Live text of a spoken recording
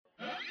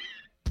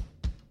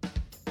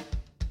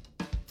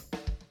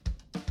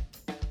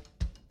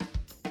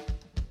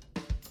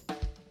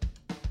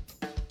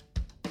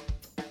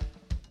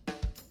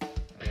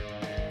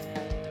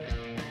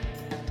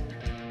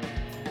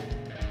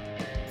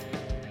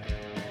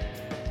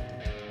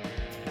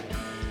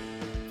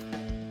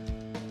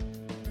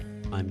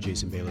I'm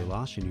Jason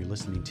Bailey-Losh, and you're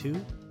listening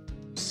to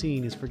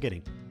Seeing is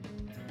Forgetting.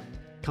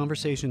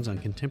 Conversations on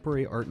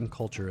contemporary art and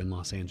culture in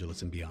Los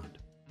Angeles and beyond.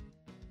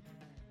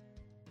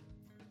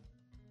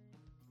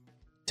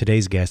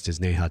 Today's guest is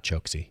Neha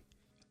Choksi.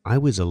 I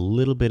was a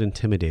little bit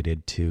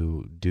intimidated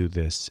to do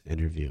this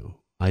interview.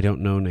 I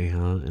don't know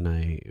Neha,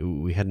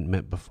 and we hadn't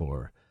met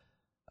before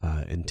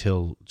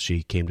until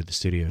she came to the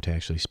studio to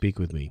actually speak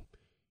with me.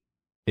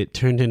 It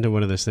turned into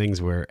one of those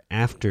things where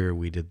after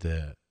we did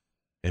the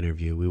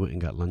interview, we went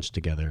and got lunch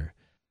together,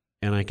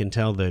 and I can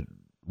tell that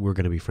we're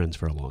going to be friends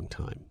for a long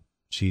time.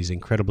 She's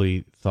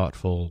incredibly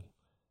thoughtful,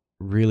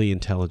 really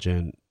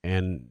intelligent,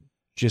 and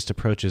just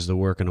approaches the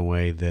work in a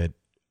way that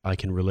I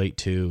can relate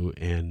to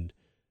and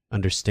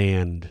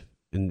understand,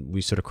 and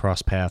we sort of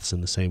cross paths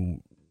in the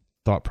same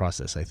thought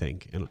process, I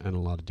think, in a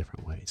lot of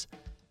different ways.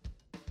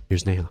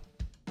 Here's Neha.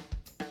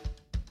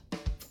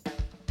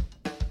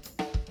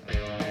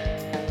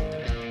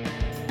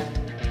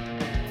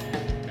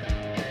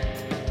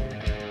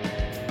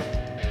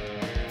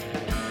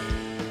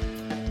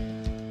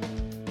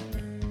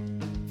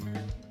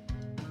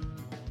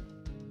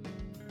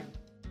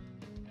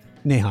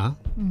 Neha,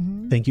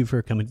 Thank you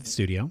for coming to the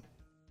studio.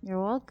 You're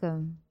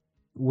welcome.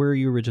 Where are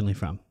you originally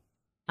from?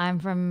 I'm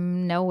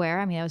from nowhere.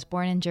 I mean, I was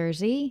born in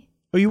Jersey.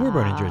 Oh, you were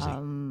born in Jersey.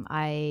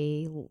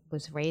 I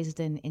was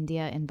raised in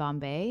India, in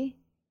Bombay,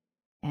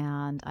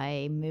 and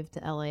I moved to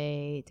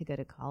LA to go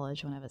to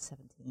college when I was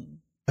 17.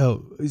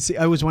 Oh, see,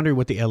 I was wondering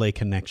what the LA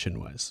connection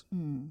was.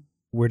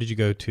 Where did you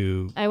go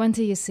to? I went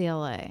to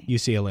UCLA.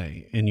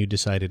 UCLA, and you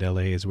decided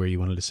LA is where you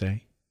wanted to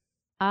stay?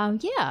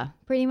 Yeah,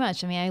 pretty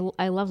much. I mean,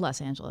 I love Los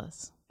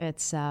Angeles.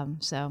 It's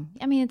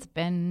it's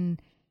been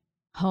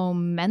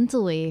home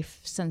mentally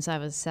since I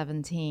was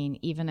 17,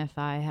 even if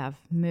I have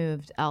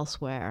moved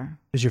elsewhere.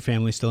 Is your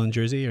family still in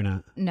Jersey or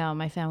not? No,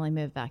 my family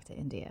moved back to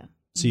India.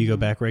 So you go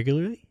back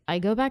regularly? I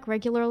go back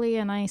regularly,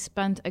 and I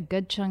spent a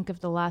good chunk of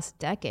the last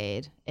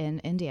decade in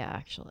India,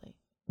 actually.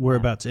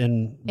 Whereabouts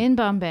in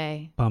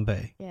Bombay.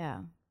 Bombay. Yeah.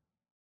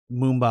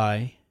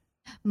 Mumbai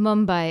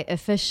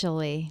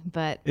officially,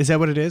 but... Is that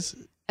what it is?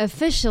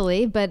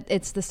 Officially, but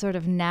it's the sort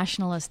of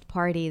nationalist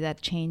party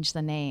that changed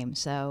the name.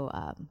 So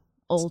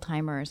old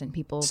timers and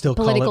people still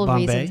for political call it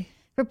Bombay? reasons.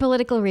 For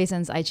political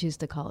reasons, I choose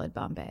to call it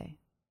Bombay.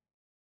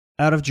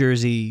 Out of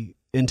Jersey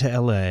into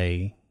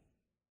LA,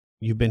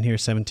 you've been here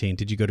 17.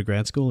 Did you go to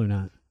grad school or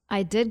not?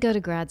 I did go to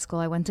grad school.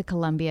 I went to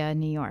Columbia,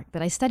 New York,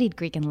 but I studied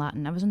Greek and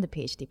Latin. I was in the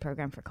PhD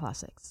program for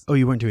classics. Oh,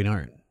 you weren't doing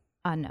art?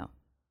 No.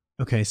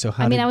 Okay, so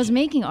I was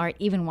making art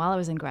even while I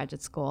was in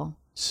graduate school.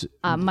 So,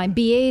 my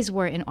BAs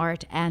were in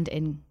art and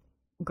in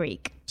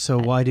Greek. So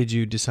why did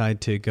you decide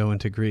to go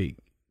into Greek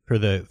for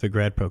the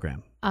grad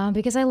program?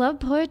 Because I love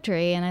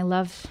poetry, and I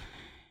love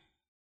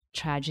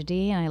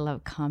tragedy, and I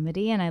love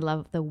comedy, and I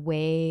love the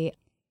way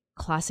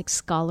classic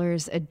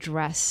scholars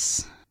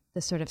address the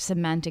sort of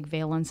semantic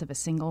valence of a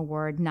single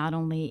word, not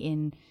only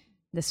in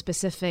the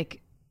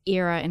specific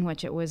era in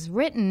which it was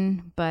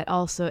written, but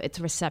also its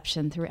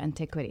reception through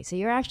antiquity. So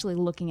you're actually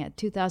looking at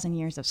 2,000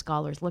 years of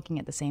scholars looking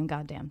at the same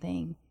goddamn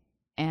thing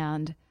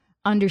and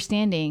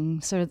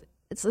understanding sort of,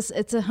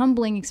 it's a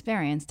humbling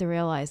experience to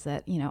realize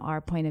that, our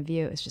point of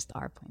view is just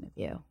our point of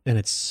view. And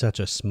it's such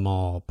a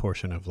small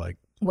portion of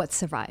what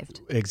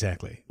survived.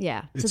 Exactly.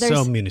 Yeah. It's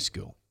so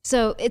minuscule.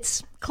 So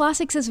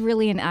classics is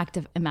really an act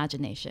of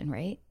imagination,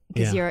 right?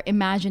 Because you're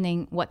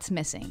imagining what's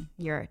missing.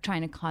 You're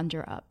trying to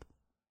conjure up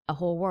a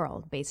whole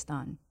world based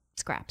on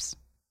scraps.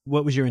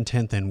 What was your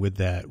intent then with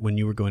that when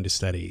you were going to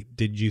study?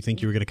 Did you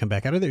think you were going to come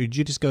back out of there? Or did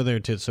you just go there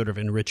to sort of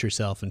enrich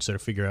yourself and sort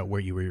of figure out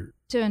where you were?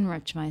 To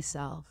enrich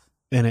myself.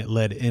 And it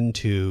led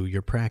into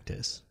your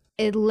practice.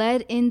 It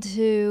led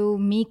into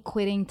me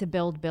quitting to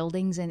build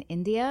buildings in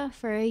India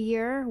for a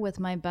year with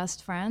my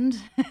best friend.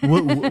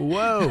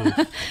 Whoa.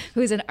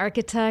 Who's an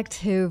architect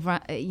who,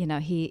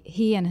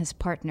 he and his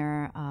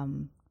partner,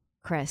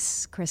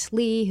 Chris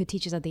Lee, who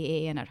teaches at the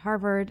AAN at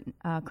Harvard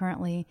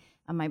currently.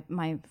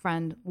 My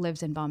friend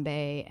lives in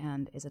Bombay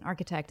and is an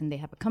architect, and they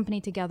have a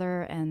company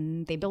together,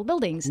 and they build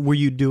buildings. Were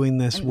you doing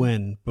this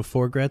when?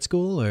 Before grad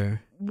school,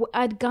 or?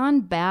 I'd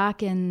gone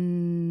back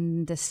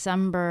in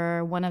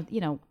December,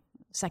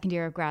 second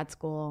year of grad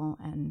school,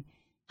 and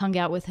hung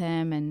out with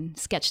him and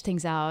sketched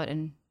things out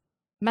and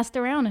messed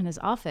around in his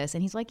office.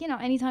 And he's like,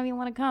 anytime you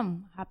want to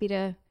come, happy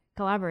to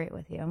collaborate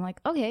with you. I'm like,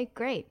 okay,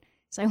 great.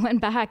 So I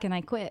went back and I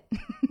quit.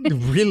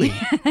 Really?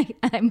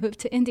 I moved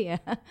to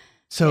India.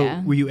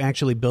 So were you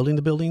actually building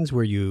the buildings? What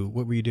were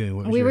you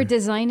doing? We were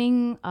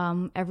designing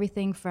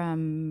everything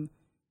from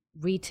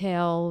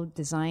retail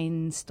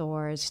design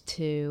stores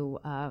to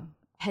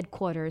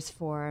headquarters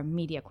for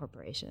media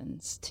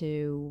corporations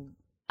to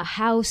a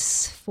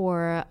house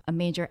for a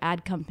major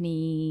ad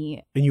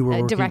company. And you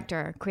were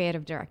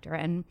creative director.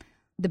 And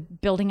the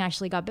building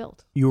actually got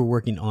built. You were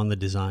working on the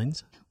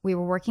designs? We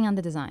were working on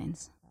the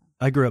designs.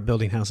 I grew up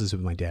building houses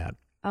with my dad.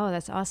 Oh,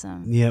 that's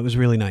awesome. Yeah, it was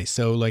really nice.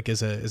 So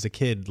as a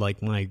kid,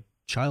 my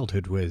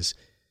childhood was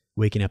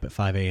waking up at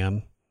 5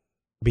 a.m.,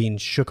 being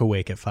shook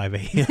awake at 5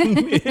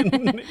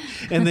 a.m.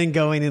 and then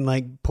going and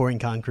like pouring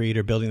concrete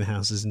or building the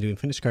houses and doing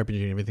finished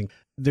carpentry and everything.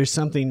 There's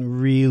something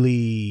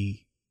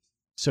really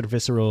sort of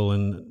visceral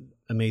and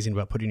amazing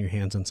about putting your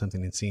hands on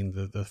something and seeing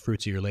the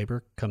fruits of your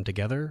labor come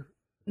together.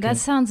 That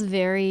sounds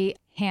very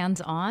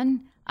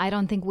hands-on. I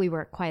don't think we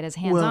were quite as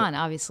hands-on,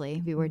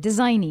 obviously. We were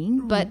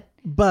designing, but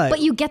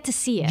you get to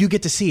see it. You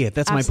get to see it.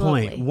 That's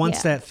Absolutely. my point.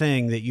 Once that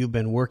thing that you've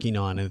been working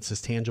on and it's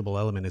this tangible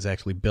element is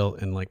actually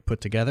built and like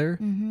put together,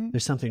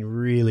 there's something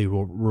really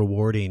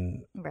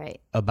rewarding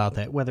about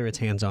that, whether it's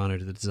hands-on or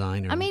the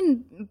design. Or, I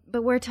mean,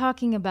 but we're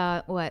talking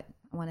about what,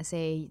 I want to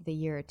say the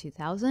year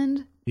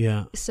 2000.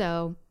 Yeah.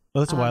 So...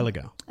 Well, that's a while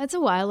ago. That's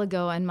a while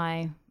ago, and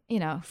my,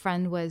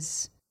 friend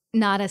was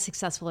not as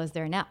successful as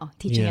they're now,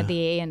 teaching at the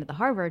AA and at the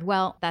Harvard.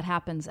 Well, that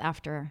happens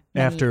after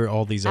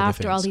all these other things.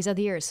 After all these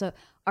other years. So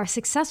our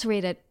success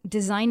rate at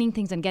designing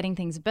things and getting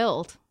things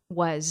built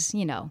was,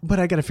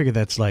 But I got to figure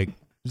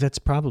that's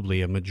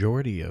probably a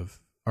majority of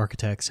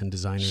architects and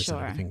designers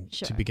and everything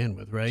to begin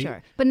with, right?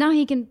 Sure. But now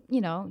he can,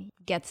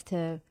 gets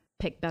to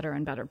pick better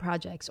and better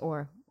projects,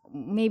 or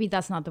maybe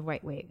that's not the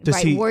right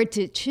word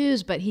to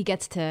choose, but he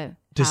gets to...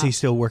 Does he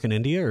still work in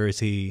India, or is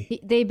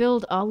he... They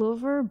build all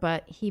over,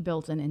 but he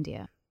builds in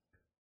India.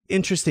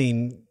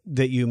 Interesting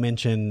that you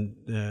mentioned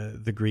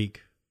the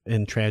Greek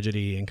and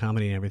tragedy and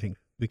comedy and everything,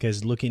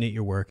 because looking at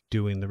your work,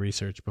 doing the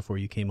research before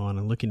you came on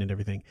and looking at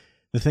everything,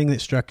 the thing that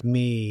struck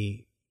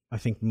me, I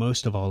think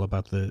most of all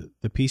about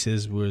the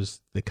pieces was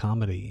the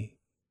comedy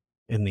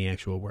in the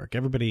actual work.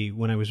 Everybody,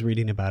 when I was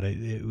reading about it,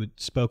 it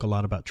spoke a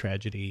lot about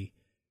tragedy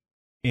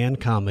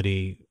and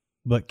comedy,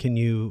 but can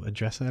you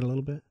address that a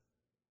little bit?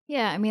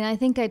 Yeah, I mean, I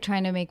think I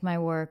try to make my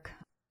work,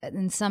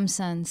 in some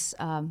sense,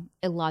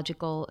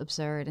 illogical,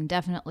 absurd, and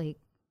definitely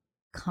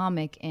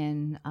comic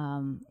in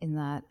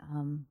that.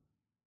 And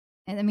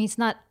I mean, it's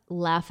not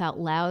laugh out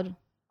loud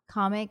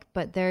comic,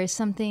 but there is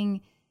something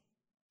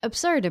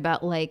absurd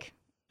about like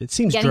it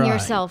seems getting dry,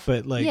 yourself,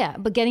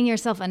 but getting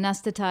yourself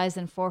anesthetized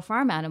in 4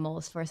 farm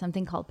animals for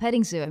something called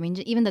petting zoo. I mean,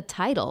 even the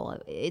title,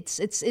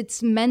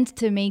 it's meant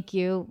to make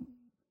you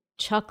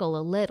chuckle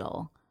a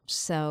little.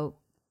 So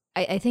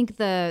I think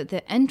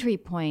the entry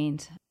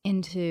point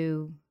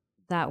into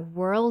that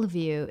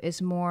worldview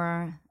is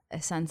more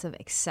a sense of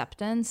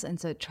acceptance. And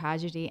so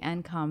tragedy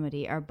and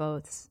comedy are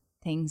both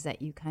things that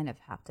you kind of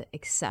have to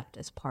accept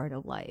as part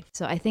of life.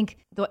 So I think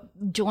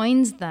what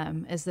joins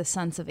them is the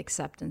sense of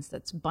acceptance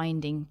that's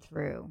binding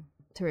through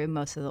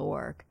most of the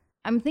work.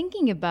 I'm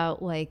thinking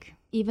about like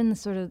even the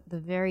sort of the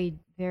very,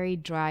 very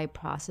dry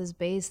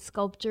process-based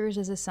sculptures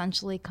is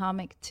essentially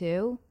comic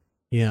too.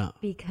 Yeah.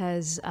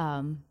 Because...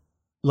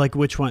 like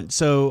which one?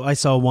 So I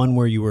saw one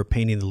where you were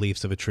painting the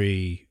leaves of a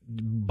tree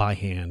by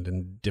hand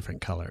in different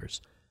colors.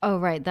 Oh,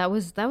 right. That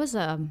was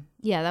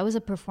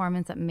a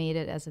performance that made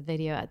it as a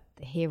video at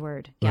the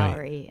Hayward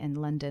Gallery in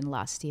London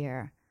last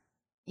year.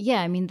 Yeah,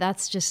 I mean,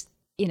 that's just,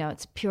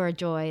 it's pure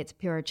joy, it's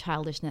pure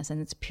childishness, and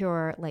it's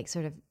pure, like,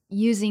 sort of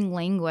using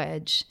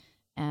language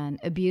and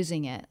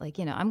abusing it. Like,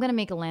 I'm going to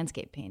make a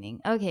landscape painting.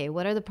 Okay,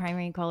 what are the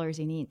primary colors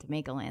you need to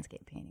make a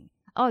landscape painting?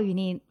 Oh, you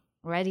need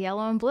red,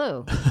 yellow, and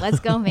blue.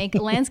 Let's go make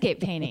a landscape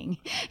painting.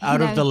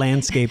 Out of the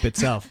landscape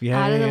itself. Yeah.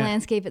 Out of the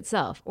landscape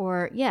itself.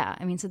 Or,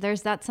 I mean, so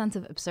there's that sense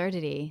of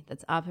absurdity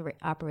that's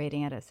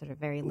operating at a sort of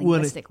very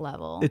linguistic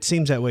level. It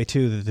seems that way,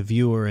 too, that the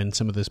viewer in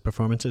some of those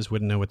performances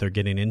wouldn't know what they're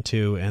getting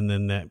into, and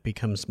then that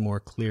becomes more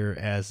clear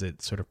as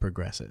it sort of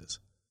progresses.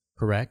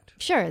 Correct?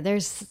 Sure.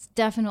 There's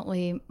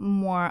definitely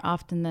more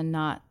often than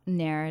not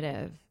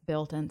narrative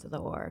built into the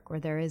work,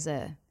 where there is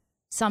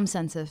some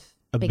sense of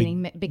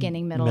beginning,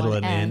 middle,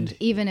 and end.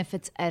 Even if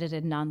it's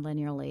edited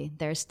non-linearly,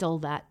 there's still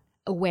that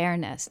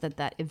awareness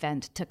that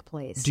event took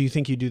place. Do you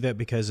think you do that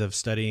because of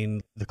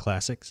studying the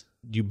classics?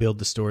 Do you build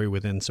the story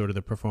within sort of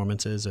the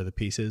performances or the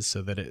pieces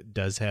so that it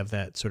does have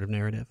that sort of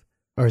narrative?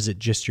 Or is it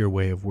just your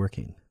way of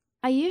working?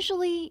 I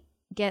usually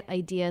get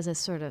ideas as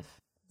sort of,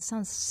 it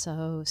sounds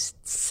so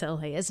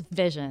silly, as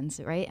visions,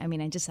 right? I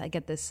mean, I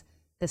get this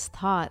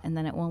thought and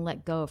then it won't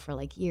let go for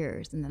like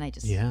years, and then I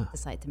just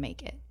decide to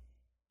make it.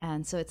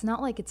 And so it's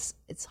not like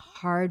it's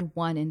hard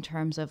won in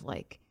terms of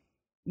like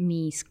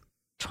me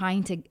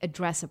trying to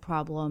address a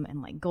problem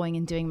and like going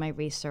and doing my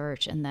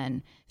research and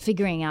then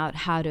figuring out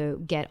how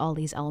to get all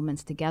these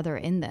elements together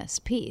in this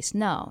piece.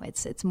 No,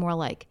 it's more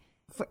like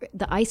for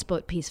the ice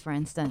boat piece, for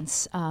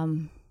instance.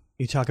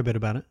 You talk a bit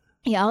about it?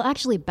 Yeah, I'll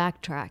actually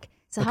backtrack.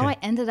 So how I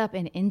ended up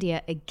in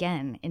India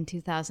again in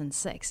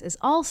 2006 is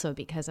also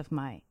because of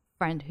my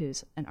friend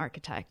who's an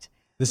architect.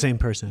 The same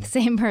person.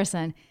 Same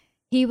person.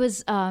 He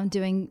was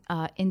doing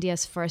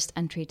India's first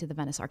entry to the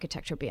Venice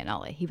Architecture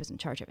Biennale. He was in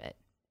charge of it.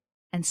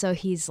 And so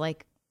he's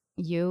like,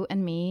 you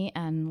and me,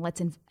 and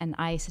and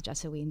I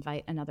suggested we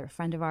invite another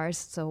friend of ours.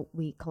 So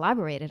we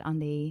collaborated on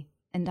the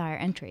entire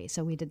entry.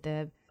 So we did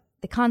the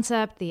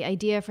concept, the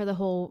idea for the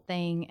whole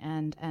thing,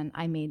 and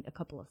I made a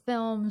couple of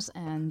films,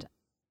 and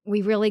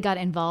we really got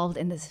involved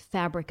in this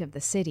fabric of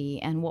the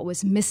city and what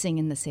was missing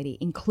in the city,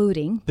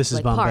 including This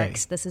is Bombay.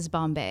 parks. This is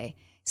Bombay.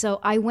 So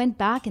I went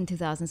back in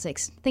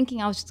 2006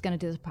 thinking I was just going to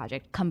do this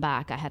project, come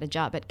back. I had a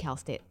job at Cal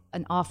State,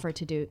 an offer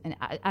to do an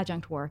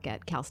adjunct work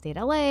at Cal State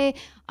LA.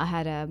 I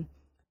had a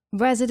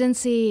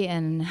residency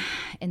in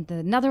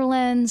the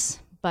Netherlands,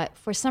 but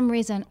for some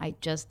reason, I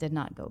just did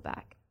not go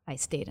back. I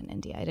stayed in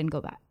India. I didn't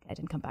go back. I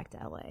didn't come back to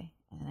LA,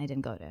 and I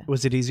didn't go to.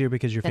 Was it easier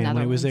because your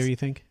family was there, you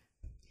think?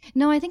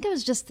 No, I think I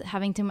was just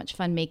having too much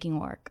fun making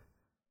work.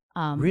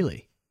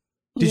 Really?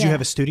 Did you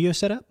have a studio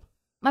set up?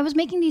 I was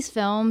making these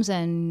films,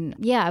 and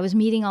I was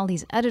meeting all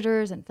these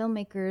editors and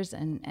filmmakers,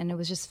 and it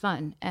was just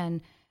fun.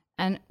 And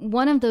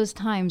one of those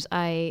times,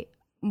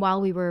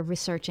 while we were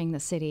researching the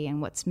city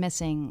and what's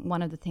missing,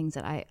 one of the things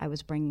that I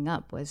was bringing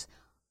up was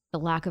the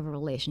lack of a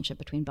relationship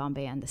between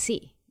Bombay and the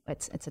sea.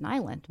 It's an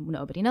island.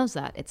 Nobody knows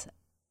that.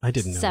 I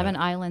didn't know 7 that.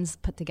 islands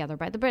put together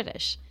by the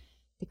British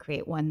to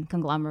create one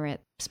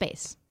conglomerate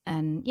space.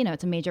 And,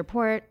 it's a major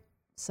port.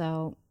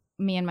 So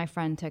me and my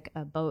friend took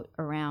a boat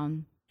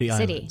around the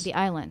city, the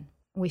island.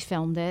 We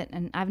filmed it,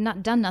 and I've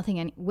not done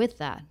nothing with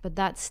that, but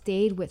that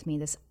stayed with me,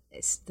 this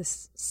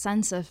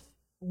sense of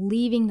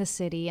leaving the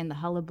city and the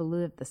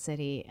hullabaloo of the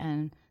city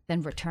and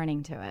then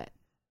returning to it.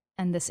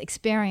 And this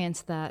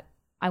experience that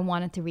I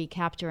wanted to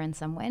recapture in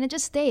some way, and it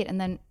just stayed. And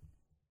then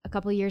a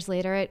couple of years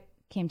later, it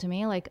came to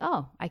me like,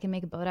 oh, I can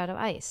make a boat out of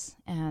ice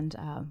and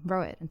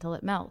row it until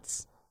it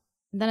melts.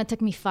 And then it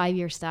took me 5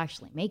 years to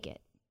actually make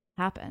it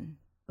happen.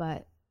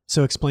 But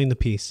so explain the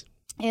piece.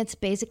 It's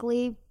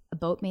basically a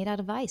boat made out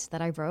of ice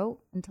that I row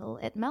until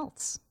it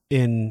melts.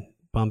 In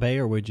Bombay,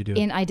 or where'd you do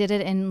it? I did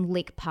it in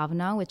Lake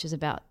Pavna, which is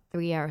about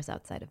 3 hours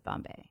outside of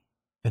Bombay.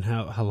 And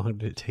how long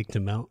did it take to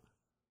melt?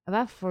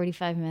 About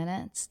 45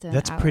 minutes to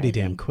That's an hour, pretty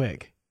damn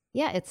quick.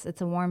 Yeah, it's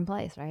a warm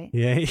place, right?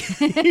 Yeah.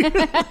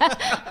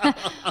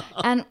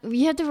 And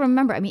you have to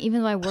remember,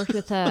 even though I worked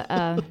with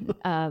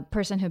a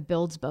person who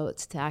builds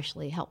boats to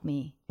actually help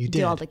me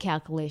do all the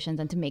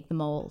calculations and to make the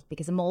mold,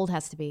 because the mold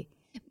has to be,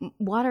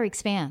 water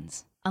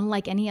expands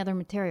unlike any other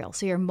material.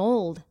 So your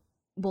mold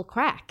will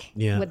crack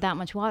with that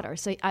much water.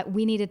 So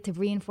we needed to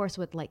reinforce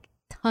with like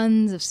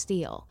tons of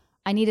steel.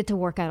 I needed to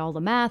work out all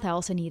the math. I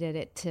also needed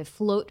it to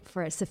float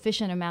for a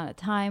sufficient amount of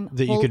time.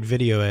 That you could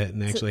video it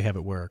and actually have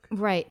it work.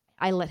 Right.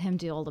 I let him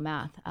do all the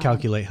math.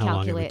 Calculate how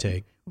long it would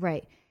take.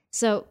 Right.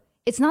 So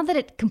it's not that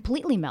it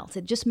completely melts.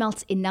 It just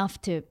melts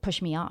enough to push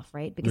me off,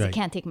 right? Because it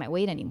can't take my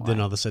weight anymore. Then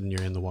all of a sudden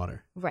you're in the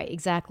water. Right.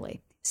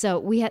 Exactly. So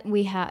we had.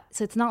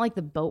 So it's not like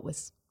the boat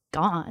was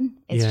gone.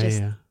 It's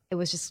it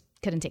was just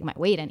couldn't take my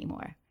weight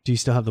anymore. Do you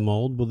still have the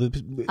mold?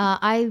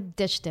 I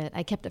ditched it.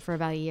 I kept it for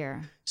about a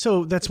year.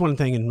 So that's one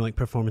thing in like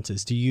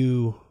performances. Do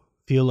you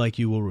feel like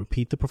you will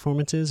repeat the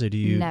performances, or do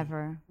you?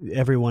 Never.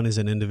 Everyone is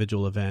an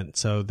individual event,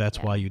 so that's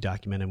why you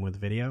document them with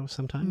video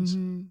sometimes.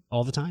 Mm-hmm.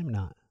 All the time,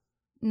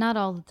 not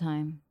all the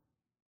time.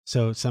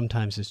 So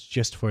sometimes it's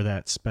just for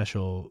that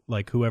special,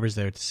 like whoever's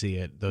there to see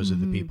it. Those are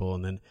the people,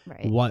 and then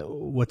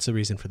what's the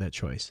reason for that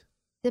choice?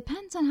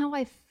 Depends on how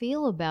I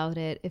feel about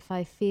it. If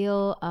I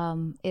feel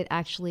it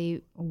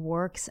actually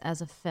works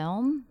as a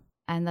film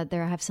and that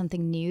I have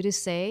something new to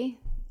say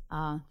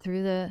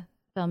through the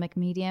filmic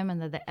medium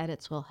and that the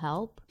edits will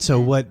help.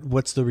 So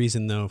what's the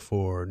reason, though,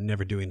 for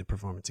never doing the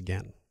performance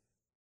again?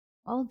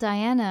 Well,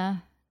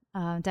 Diana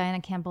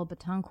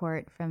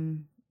Campbell-Betancourt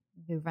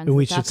who runs and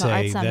we the should say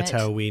Art Summit, that's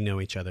how we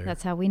know each other.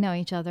 That's how we know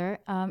each other.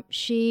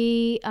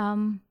 She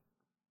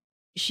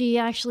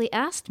actually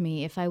asked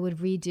me if I would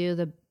redo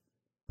the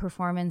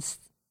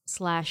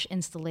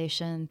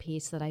performance/installation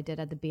piece that I did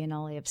at the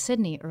Biennale of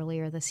Sydney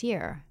earlier this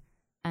year.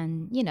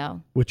 And,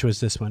 which was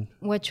this one?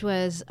 Which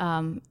was,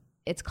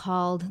 it's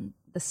called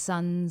The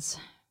Sun's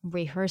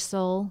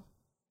Rehearsal.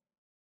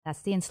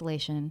 That's the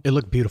installation. It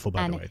looked beautiful,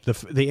 by the way.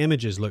 The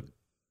images look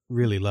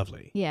really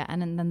lovely. Yeah, and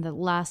then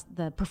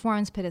the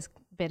performance bit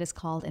is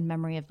called In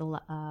Memory of the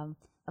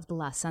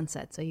Last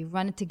Sunset. So you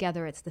run it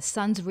together. It's The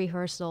Sun's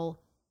Rehearsal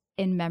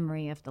in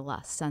Memory of the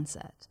Last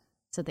Sunset.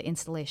 So the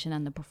installation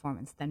and the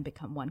performance then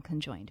become one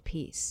conjoined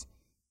piece,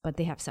 but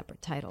they have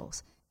separate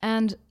titles.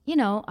 And,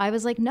 I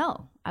was like,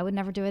 no, I would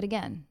never do it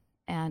again.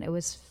 And it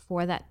was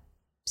for that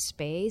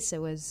space. It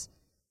was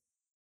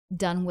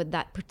done with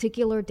that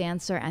particular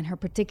dancer and her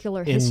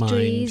particular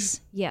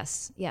histories.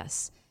 Yes.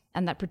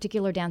 And that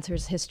particular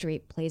dancer's history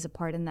plays a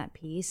part in that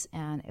piece.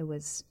 And it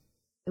was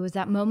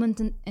that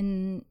moment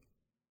in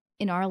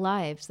our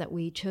lives that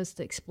we chose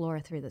to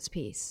explore through this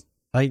piece.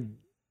 I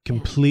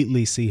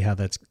completely see how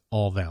that's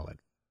all valid.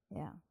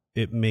 Yeah.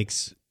 It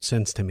makes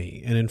sense to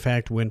me. And in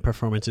fact, when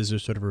performances are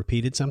sort of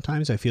repeated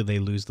sometimes, I feel they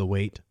lose the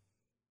weight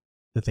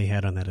that they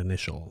had on that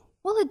initial.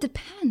 Well, it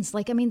depends.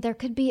 There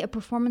could be a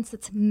performance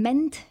that's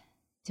meant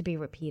to be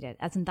repeated,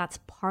 as in that's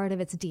part of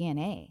its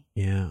DNA.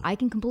 Yeah. I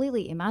can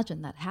completely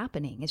imagine that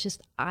happening. It's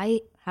just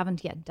I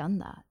haven't yet done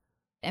that.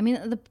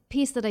 The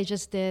piece that I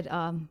just did,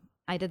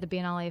 I did the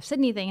Biennale of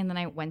Sydney thing, and then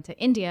I went to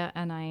India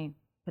and I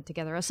put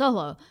together a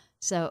solo.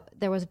 So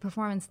there was a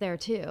performance there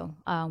too,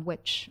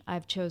 which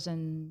I've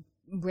chosen.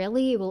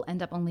 Really, it will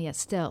end up only as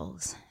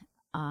stills,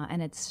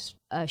 and it's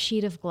a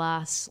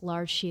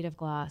large sheet of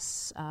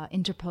glass,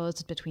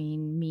 interposed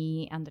between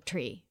me and the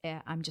tree.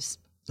 I'm just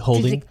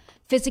Holding?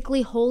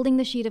 Physically holding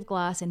the sheet of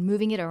glass and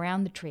moving it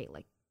around the tree,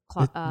 like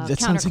that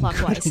sounds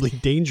incredibly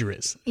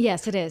dangerous.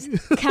 Yes, it is.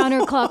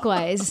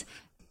 Counterclockwise.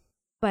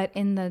 But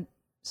in the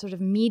sort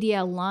of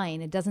media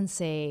line, it doesn't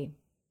say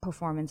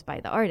performance by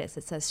the artist.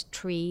 It says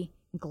tree,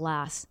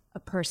 glass, a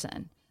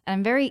person. And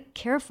I'm very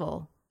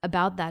careful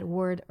about that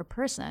word or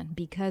person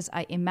because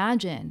I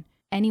imagine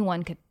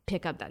anyone could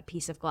pick up that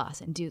piece of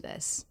glass and do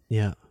this.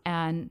 Yeah.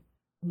 And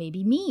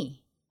maybe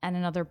me at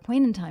another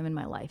point in time in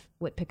my life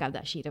would pick up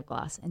that sheet of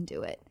glass and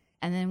do it,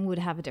 and then would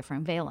have a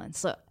different valence.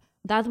 So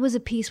that was a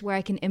piece where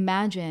I can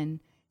imagine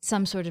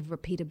some sort of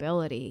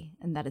repeatability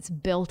and that it's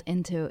built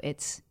into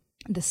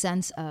the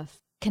sense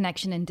of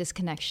connection and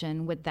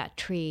disconnection with that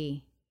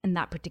tree in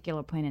that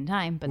particular point in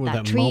time. But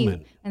that tree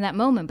moment. In that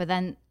moment, but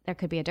then there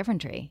could be a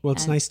different tree. Well,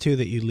 it's nice too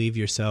that you leave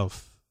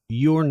yourself,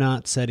 you're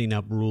not setting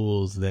up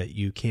rules that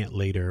you can't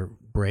later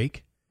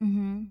break.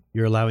 Mm-hmm.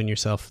 You're allowing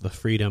yourself the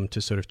freedom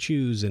to sort of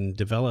choose and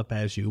develop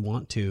as you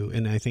want to.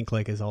 And I think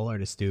like as all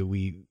artists do,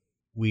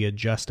 we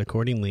adjust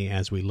accordingly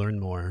as we learn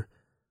more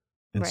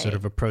and sort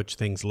of approach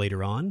things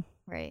later on.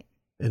 Right.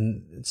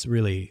 And it's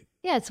really...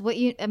 Yeah, it's what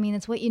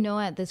you know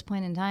at this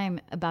point in time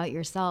about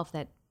yourself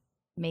that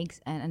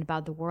makes, and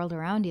about the world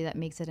around you that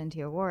makes it into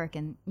your work,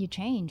 and you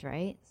change,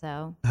 right?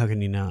 So how can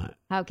you not?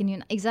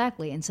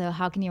 Exactly. And so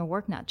how can your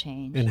work not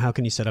change? And how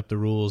can you set up the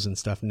rules and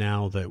stuff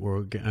now that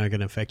are going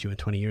to affect you in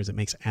 20 years? It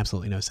makes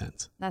absolutely no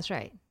sense. That's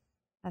right.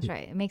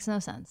 It makes no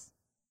sense.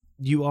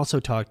 You also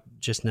talked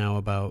just now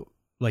about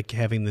like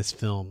having this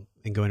film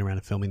and going around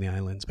and filming the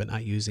islands, but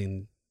not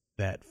using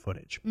that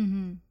footage.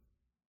 Mm-hmm.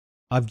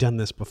 I've done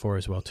this before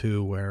as well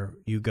too, where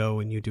you go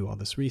and you do all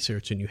this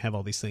research and you have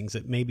all these things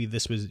that maybe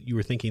you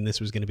were thinking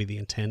this was going to be the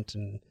intent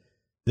and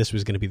this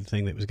was going to be the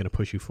thing that was going to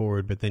push you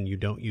forward, but then you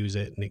don't use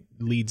it and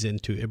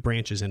it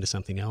branches into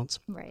something else.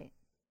 Right.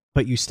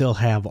 But you still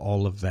have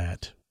all of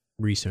that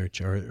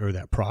research or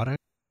that product.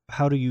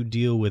 How do you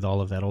deal with all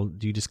of that?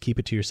 Do you just keep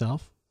it to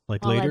yourself?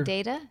 Like all later? That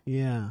data?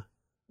 Yeah.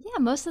 Yeah,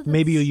 most of the...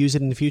 Maybe you'll use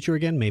it in the future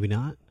again, maybe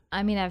not.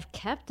 I mean, I've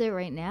kept it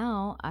right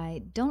now.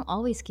 I don't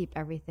always keep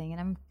everything, and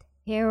I'm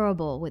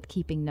terrible with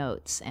keeping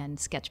notes and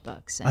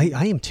sketchbooks. And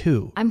I am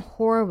too. I'm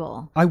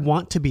horrible. I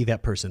want to be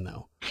that person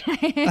though.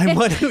 I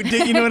want to,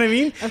 you know what I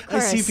mean? Of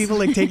course. I see people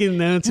like taking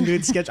notes and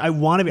doing sketch. I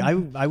want to be,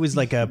 I was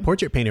like a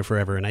portrait painter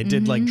forever and I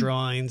did like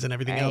drawings and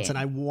everything else. And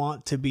I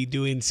want to be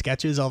doing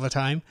sketches all the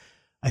time.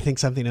 I think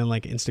something on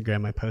like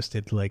Instagram I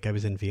posted, like I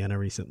was in Vienna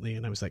recently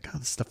and I was like, oh,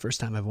 this is the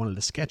first time I've wanted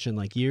to sketch in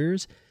like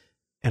years.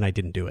 And I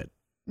didn't do it.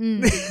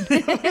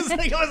 I was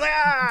like,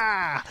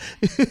 ah!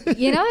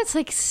 It's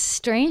like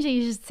strange that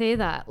you should say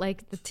that.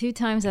 Like the two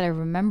times that I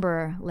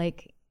remember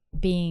like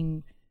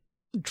being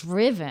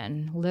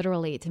driven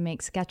literally to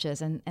make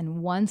sketches, and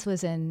once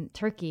was in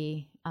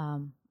Turkey.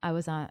 I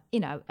was I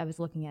was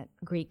looking at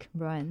Greek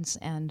ruins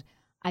and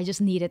I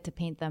just needed to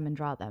paint them and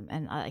draw them,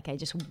 and I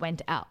just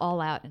went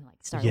all out and like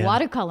started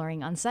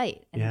watercoloring on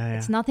site. And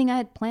it's nothing I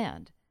had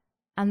planned.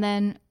 And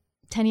then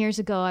 10 years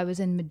ago, I was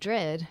in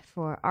Madrid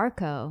for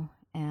Arco.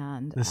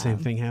 And the same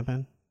thing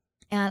happened.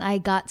 And I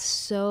got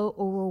so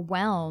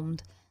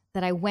overwhelmed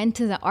that I went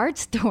to the art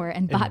store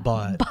and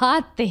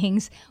bought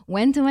things,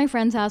 went to my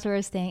friend's house where I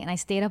was staying, and I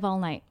stayed up all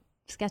night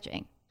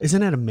sketching.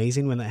 Isn't that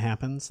amazing when that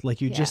happens?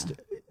 Like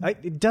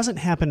it doesn't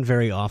happen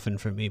very often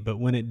for me, but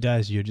when it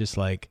does, you're just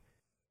like...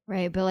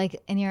 Right, but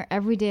like in your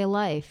everyday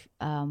life,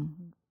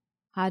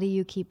 how do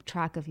you keep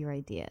track of your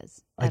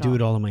ideas? I do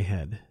it all in my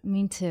head.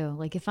 Me too.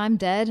 Like if I'm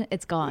dead,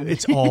 it's gone.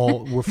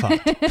 We're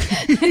fucked.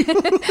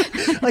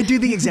 I do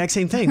the exact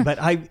same thing. But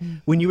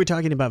when you were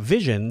talking about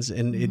visions,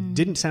 and it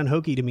didn't sound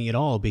hokey to me at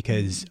all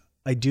because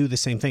I do the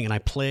same thing. And I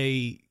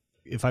play,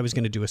 if I was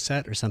going to do a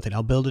set or something,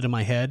 I'll build it in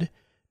my head,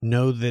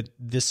 know that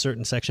this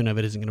certain section of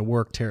it isn't going to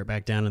work, tear it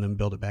back down and then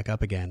build it back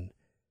up again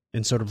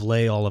and sort of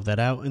lay all of that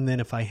out. And then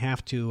if I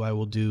have to, I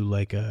will do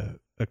like a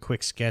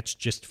quick sketch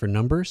just for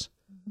numbers.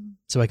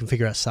 So I can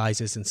figure out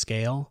sizes and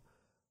scale.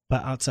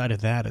 But outside of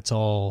that, it's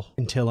all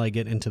until I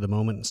get into the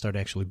moment and start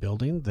actually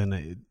building,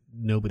 then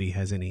nobody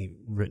has any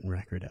written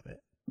record of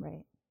it.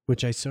 Right.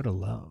 Which I sort of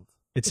love.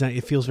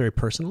 It feels very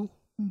personal.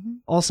 Mm-hmm.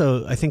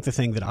 Also, I think the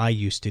thing that I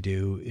used to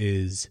do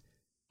is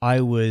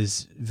I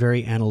was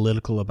very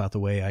analytical about the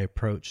way I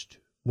approached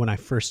when I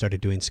first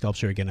started doing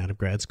sculpture again out of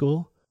grad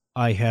school.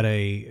 I had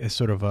a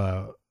sort of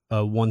a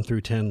 1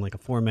 through 10, like a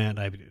format.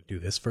 I do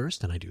this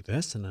first and I do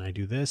this and then I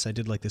do this. I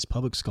did like this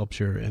public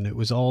sculpture and it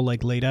was all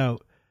like laid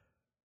out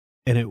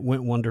and it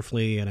went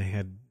wonderfully and I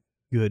had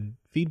good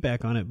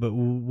feedback on it. But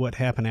what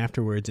happened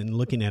afterwards and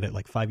looking at it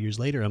like 5 years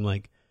later, I'm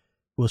like,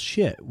 well,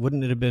 shit,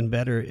 wouldn't it have been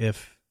better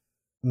if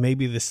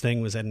maybe this thing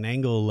was at an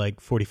angle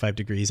like 45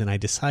 degrees and I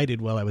decided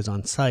while I was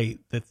on site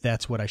that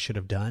that's what I should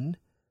have done.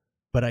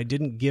 But I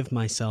didn't give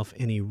myself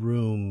any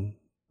room.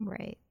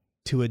 Right.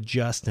 To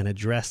adjust and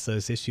address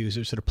those issues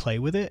or sort of play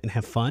with it and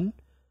have fun.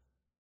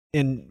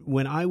 And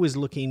when I was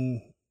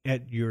looking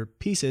at your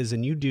pieces,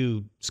 and you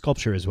do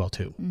sculpture as well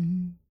too,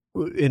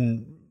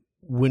 and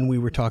when we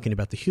were talking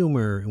about the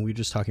humor, and we were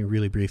just talking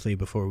really briefly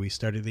before we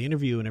started the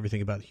interview and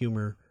everything about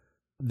humor,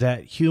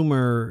 that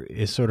humor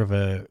is sort of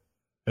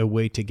a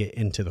way to get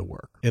into the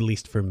work, at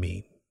least for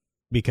me,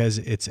 because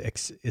it's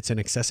an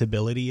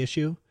accessibility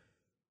issue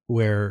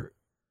where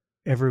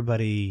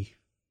everybody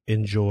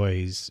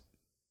enjoys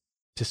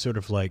to sort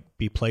of like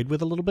be played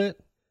with a little bit.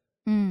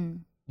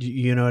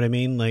 You know what I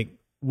mean? Like,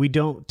 we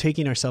don't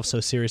taking ourselves so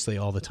seriously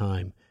all the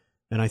time.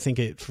 And I think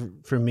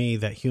for me,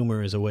 that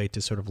humor is a way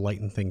to sort of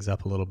lighten things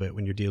up a little bit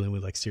when you're dealing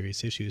with like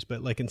serious issues.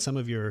 But like in some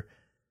of you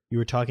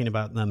were talking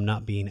about them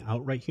not being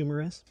outright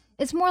humorous.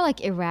 It's more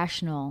like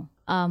irrational.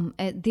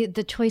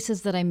 The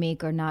choices that I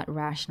make are not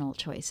rational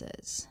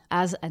choices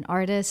as an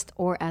artist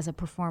or as a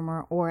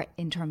performer or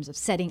in terms of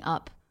setting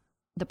up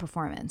the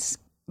performance.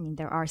 I mean,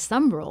 there are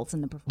some rules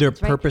in the performance.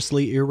 They're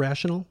purposely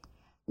irrational?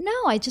 No,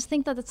 I just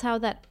think that that's how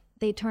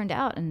they turned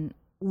out. And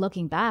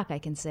looking back, I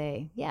can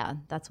say, yeah,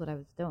 that's what I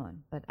was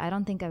doing. But I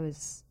don't think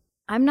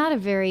I'm not a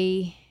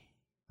very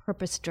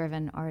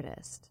purpose-driven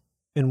artist.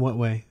 In what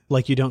way?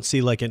 Like you don't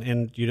see like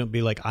and you don't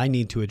be like, I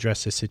need to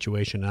address this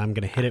situation and I'm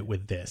going to hit it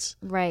with this.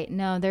 Right.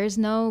 No, there's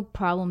no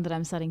problem that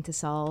I'm setting to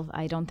solve.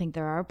 I don't think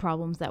there are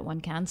problems that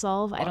one can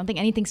solve. I don't think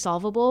anything's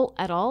solvable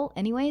at all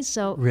anyways.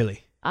 So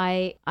really,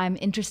 I'm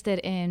interested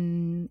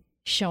in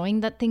showing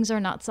that things are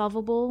not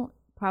solvable,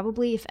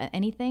 probably, if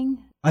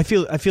anything. I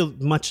feel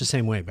much the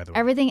same way, by the way.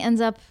 Everything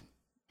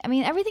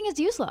is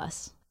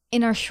useless.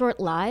 In our short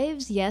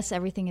lives, yes,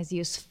 everything is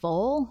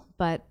useful,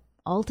 but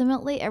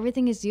ultimately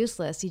everything is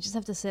useless. You just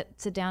have to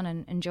sit down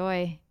and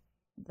enjoy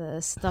the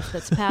stuff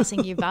that's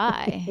passing you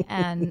by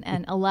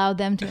and allow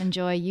them to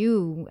enjoy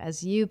you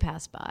as you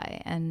pass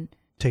by and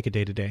take a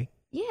day to day.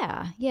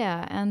 Yeah.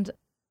 And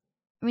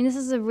I mean, this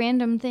is a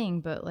random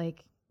thing, but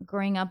like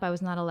growing up, I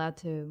was not allowed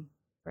to,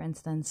 for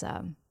instance,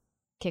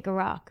 kick a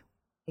rock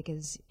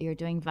because you're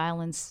doing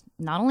violence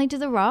not only to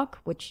the rock,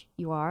 which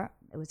you are,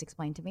 it was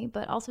explained to me,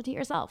 but also to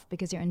yourself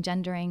because you're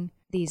engendering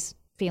these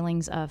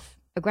feelings of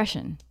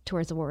aggression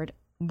towards the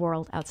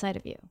world outside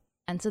of you.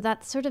 And so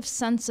that sort of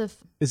sense of...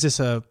 Is this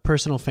a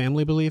personal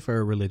family belief or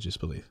a religious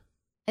belief?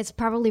 It's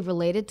probably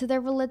related to their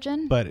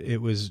religion. But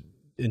it was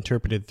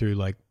interpreted through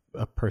like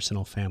a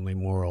personal family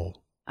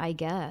moral. I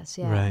guess,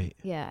 yeah. Right.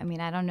 Yeah, I mean,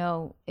 I don't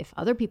know if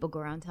other people go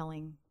around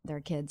telling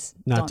their kids...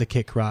 Not to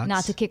kick rocks.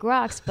 Not to kick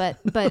rocks, but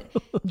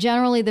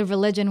generally the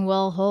religion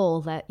will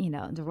hold that,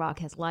 the rock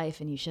has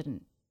life and you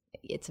shouldn't...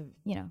 be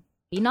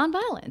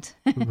nonviolent.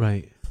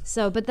 Right.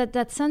 So, but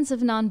that sense of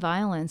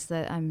nonviolence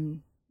that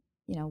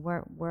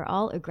we're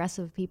all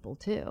aggressive people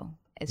too.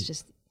 It's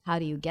just, how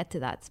do you get to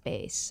that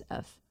space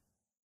of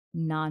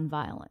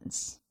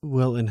nonviolence?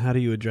 Well, and how do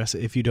you address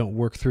it if you don't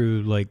work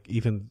through like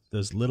even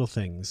those little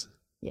things?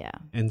 Yeah.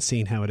 And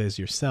seeing how it is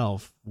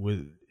yourself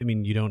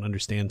you don't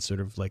understand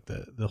sort of like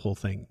the whole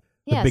thing,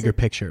 the bigger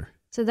picture.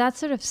 So that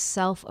sort of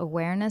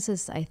self-awareness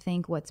is, I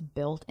think, what's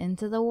built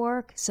into the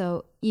work.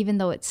 So even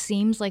though it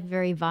seems like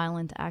very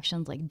violent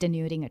actions, like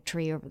denuding a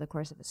tree over the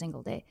course of a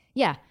single day,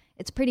 yeah,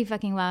 it's pretty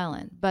fucking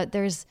violent. But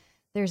there's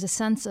a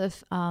sense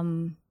of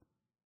the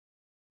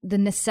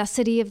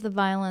necessity of the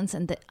violence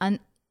and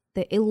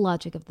the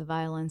illogic of the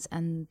violence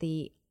and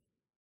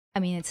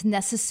it's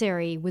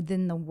necessary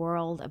within the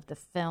world of the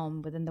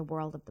film, within the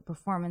world of the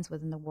performance,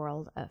 within the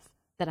world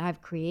that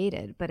I've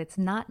created, but it's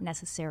not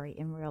necessary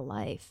in real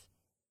life.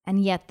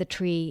 And yet the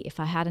tree, if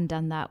I hadn't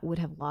done that, would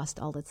have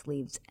lost all its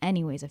leaves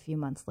anyways a few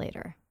months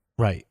later.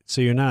 Right. So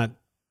you're not...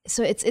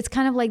 So it's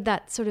kind of like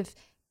that sort of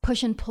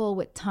push and pull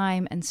with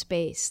time and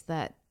space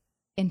that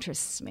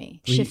interests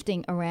me,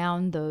 shifting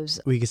around those...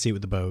 We can see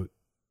with the boat.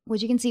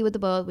 Which you can see with the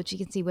boat, which you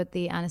can see with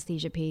the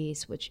anesthesia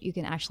piece, which you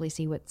can actually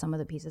see with some of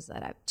the pieces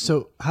that I've...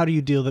 So how do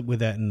you deal with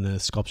that in the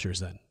sculptures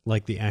then?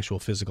 Like the actual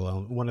physical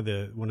element? One of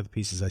the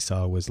pieces I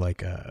saw was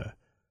like a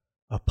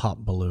pop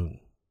balloon.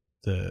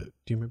 Do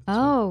you remember this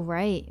one?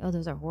 Right. Oh,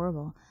 those are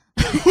horrible.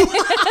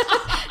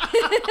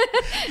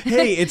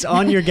 Hey, it's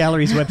on your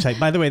gallery's website.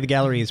 By the way, the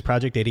gallery is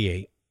Project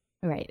 88.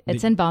 Right.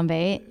 It's in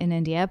Bombay, in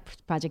India,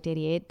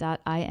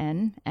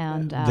 project88.in.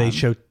 And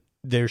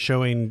they're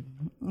showing...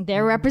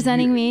 They're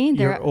representing me.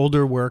 Your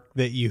older work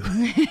that you...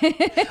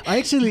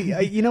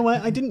 you know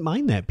what? I didn't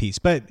mind that piece.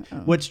 But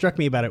what struck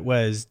me about it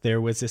was there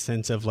was this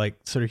sense of like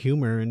sort of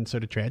humor and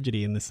sort of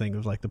tragedy in this thing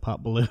of like the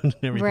pop balloon and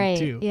everything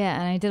too. Yeah.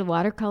 And I did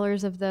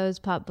watercolors of those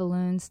pop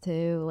balloons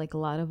too, like a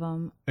lot of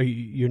them.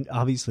 You're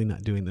obviously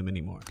not doing them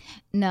anymore.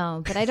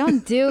 No, but I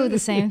don't do the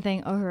same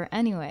thing over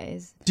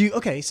anyways.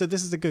 Okay, so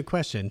this is a good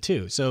question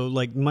too. So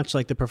like much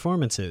like the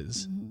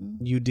performances,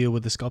 you deal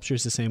with the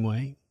sculptures the same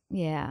way?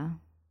 Yeah.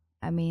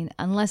 I mean,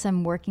 unless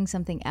I'm working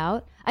something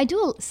out. I do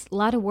a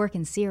lot of work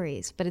in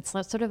series, but it's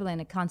sort of like in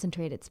a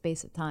concentrated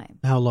space of time.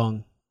 How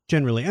long?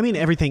 Generally? I mean,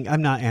 everything.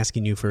 I'm not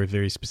asking you for a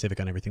very specific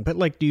on everything, but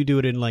like, do you do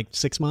it in like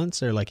 6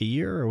 months or like a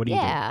year or what do you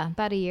do? Yeah,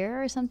 about a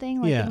year or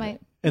something. Like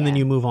and then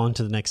you move on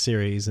to the next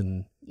series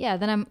and... Yeah,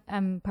 then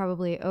I'm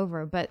probably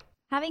over. But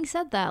having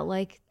said that,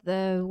 like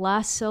the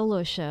last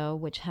solo show,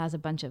 which has a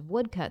bunch of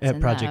woodcuts at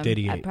Project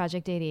 88. At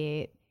Project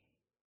 88,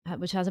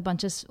 which has a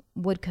bunch of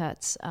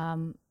woodcuts,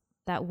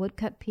 that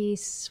woodcut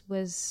piece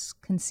was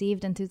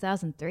conceived in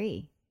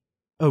 2003.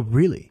 Oh,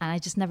 really? And I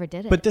just never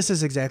did it. But this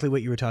is exactly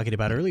what you were talking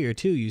about earlier,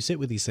 too. You sit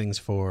with these things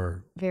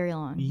for very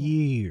long.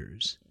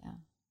 years. Yeah.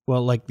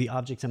 Well, like the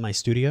objects in my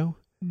studio,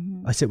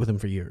 Mm-hmm. I sit with them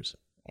for years.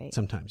 Right.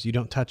 Sometimes you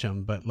don't touch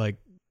them, but like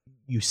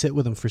you sit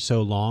with them for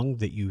so long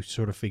that you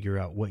sort of figure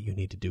out what you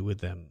need to do with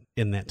them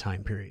in that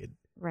time period.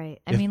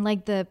 Right. I mean,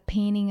 like the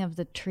painting of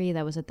the tree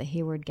that was at the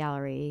Hayward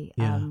Gallery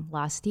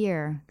last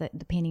year,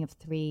 the painting of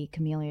 3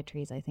 camellia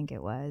trees, I think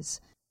it was,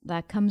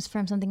 that comes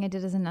from something I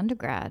did as an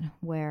undergrad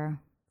where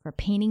for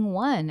painting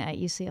 1 at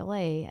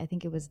UCLA, I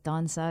think it was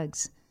Don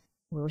Suggs,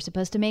 we were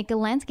supposed to make a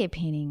landscape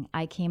painting.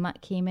 I came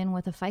in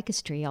with a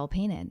ficus tree all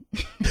painted.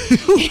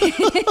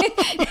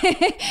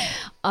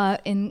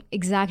 In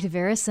exact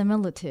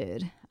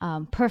verisimilitude.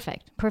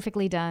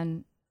 Perfectly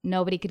done.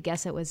 Nobody could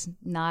guess it was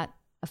not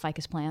a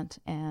ficus plant,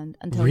 and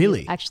until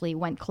you actually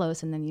went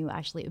close and then you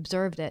actually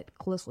observed it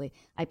closely.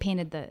 I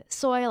painted the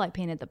soil, I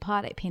painted the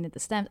pot, I painted the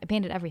stems, I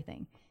painted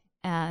everything.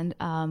 And,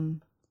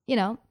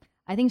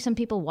 I think some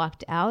people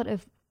walked out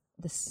of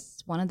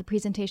this, one of the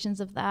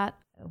presentations of that,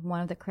 one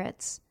of the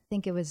crits. I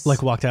think it was...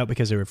 Like walked out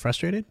because they were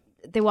frustrated?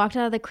 They walked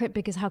out of the crit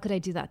because how could I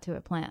do that to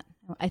a plant?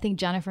 I think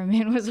Jennifer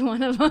Moon was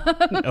one of them.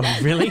 Oh,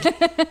 really?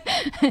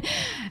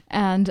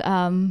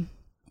 And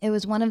it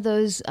was one of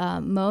those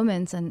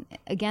moments. And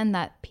again,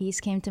 that piece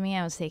came to me.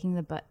 I was taking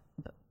the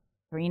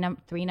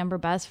three number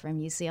bus from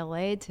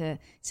UCLA to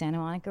Santa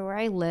Monica where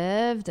I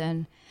lived.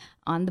 And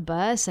on the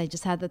bus, I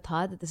just had the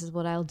thought that this is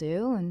what I'll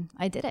do. And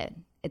I did it.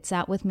 It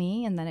sat with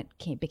me, and then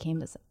it became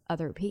this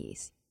other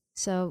piece.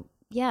 So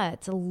yeah,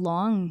 it's a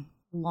long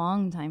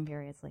time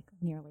period. It's like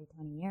nearly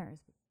 20 years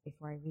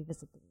before I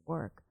revisit the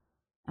work.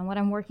 And what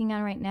I'm working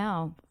on right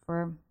now,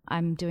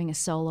 I'm doing a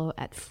solo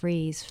at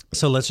Frieze.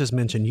 So let's just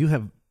mention you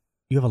have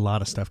a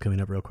lot of stuff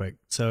coming up real quick.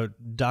 So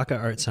Dhaka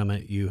Art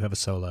Summit, you have a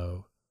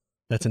solo.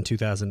 That's in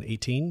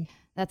 2018?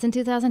 That's in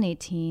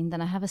 2018. Then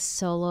I have a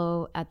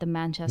solo at the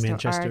Manchester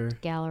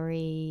Art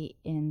Gallery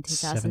in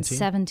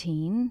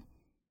 2017.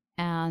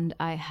 And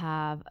I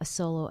have a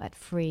solo at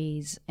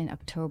Frieze in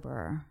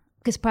October.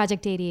 Because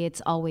Project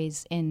 88's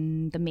always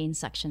in the main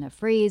section of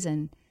Frieze,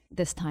 and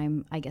this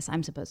time I guess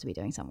I'm supposed to be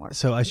doing some work.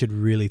 So I should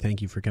really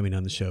thank you for coming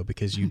on the show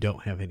because you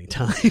don't have any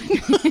time.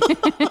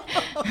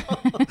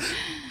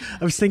 I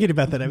was thinking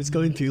about that. I was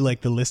going through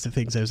like the list of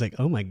things. I was like,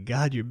 oh my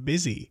God, you're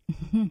busy.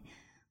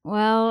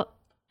 Well,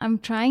 I'm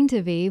trying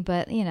to be,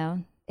 but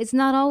it's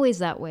not always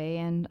that way.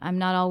 And I'm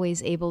not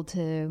always able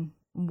to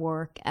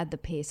work at the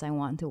pace I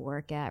want to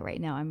work at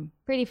right now. I'm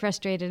pretty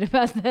frustrated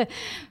about the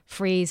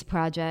Frieze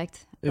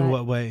project. In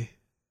what way?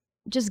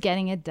 Just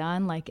getting it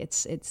done. Like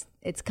it's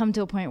come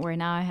to a point where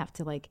now I have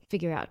to like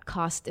figure out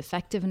cost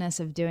effectiveness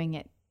of doing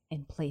it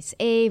in place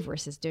A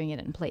versus doing it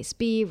in place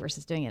B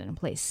versus doing it in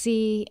place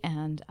C,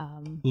 and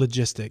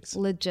logistics.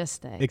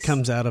 It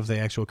comes out of the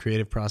actual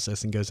creative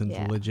process and goes into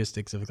the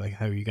logistics of like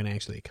how are you going to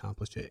actually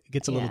accomplish it. It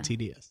gets a little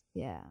tedious.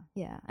 Yeah,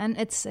 and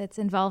it's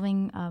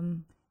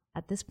involving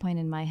at this point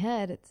in my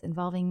head, it's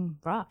involving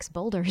rocks,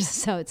 boulders,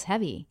 so it's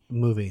heavy.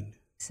 Moving.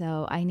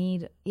 So I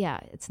need,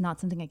 it's not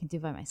something I can do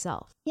by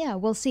myself. Yeah,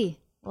 we'll see.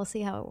 We'll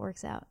see how it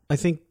works out. I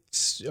think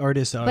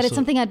artists also... But it's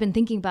something I'd been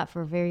thinking about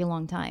for a very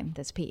long time,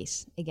 this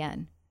piece.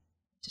 Again,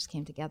 just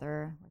came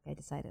together. Like I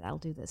decided I'll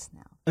do this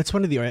now. That's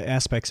one of the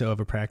aspects of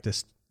a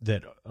practice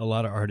that a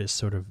lot of artists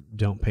sort of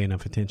don't pay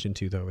enough attention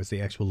to, though, is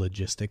the actual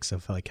logistics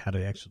of like how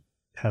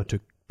to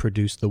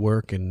produce the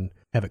work and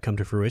have it come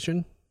to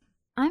fruition.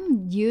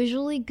 I'm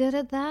usually good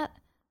at that.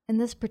 In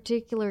this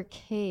particular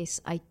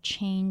case, I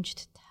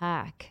changed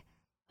tack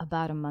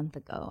about a month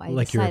ago. I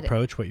decided, your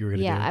approach, what you were going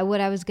to do? Yeah, what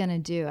I was going to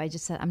do. I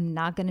just said, I'm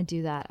not going to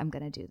do that. I'm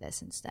going to do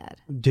this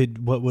instead.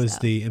 What was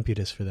the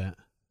impetus for that?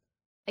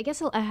 I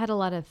guess I had a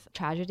lot of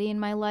tragedy in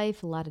my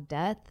life, a lot of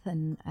death,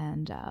 and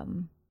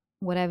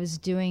what I was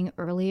doing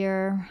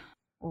earlier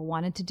or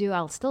wanted to do,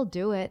 I'll still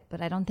do it,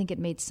 but I don't think it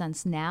made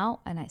sense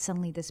now. And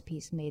suddenly this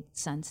piece made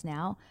sense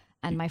now.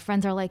 And my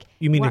friends are like...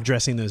 You mean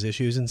addressing those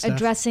issues and stuff?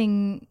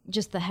 Addressing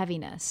just the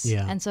heaviness.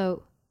 Yeah. And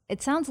so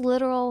it sounds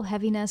literal,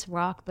 heaviness,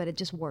 rock, but it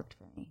just worked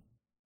for me.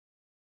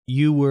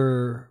 You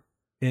were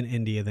in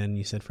India then,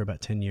 you said, for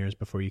about 10 years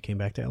before you came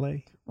back to LA?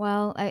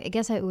 Well, I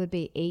guess it would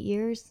be 8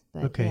 years.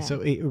 But okay, yeah.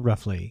 So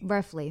roughly.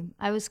 Roughly.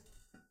 I was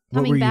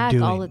coming back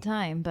all the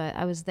time, but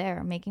I was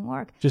there making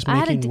work. Just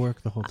making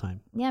work the whole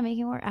time? Yeah,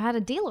 making work. I had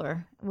a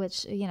dealer,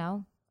 which,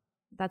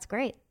 that's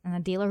great. And a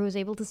dealer who was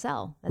able to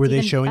sell. That's were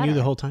they showing you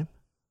the whole time?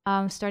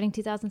 Starting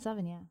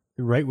 2007, yeah.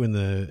 Right when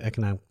the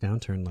economic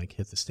downturn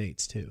hit the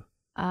States too.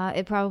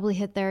 It probably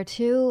hit there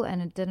too,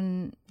 and it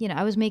didn't.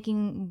 I was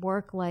making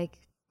work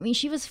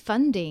she was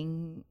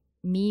funding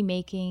me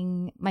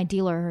making my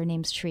dealer. Her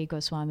name's Shri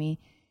Goswami.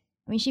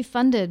 She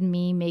funded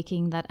me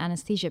making that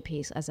anesthesia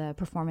piece as a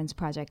performance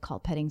project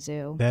called Petting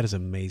Zoo. That is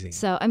amazing.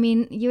 So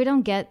you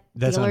don't get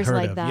dealers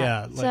like that.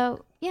 Yeah.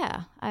 So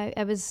yeah,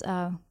 I was.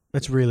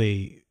 That's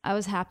really... I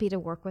was happy to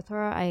work with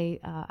her.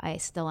 I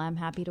still am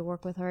happy to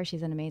work with her.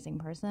 She's an amazing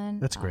person.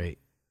 That's great.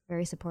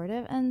 Very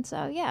supportive. And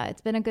so, yeah, it's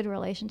been a good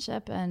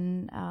relationship.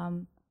 And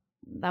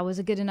that was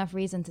a good enough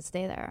reason to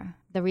stay there.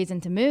 The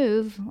reason to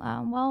move,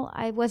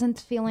 I wasn't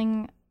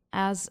feeling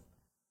as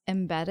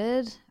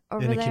embedded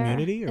over in the there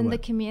community, or in what? the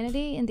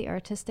community, in the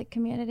artistic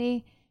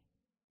community.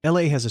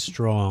 LA has a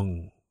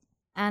strong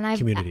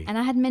community. And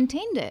I had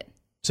maintained it.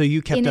 So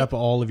you kept up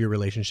all of your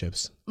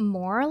relationships?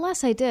 More or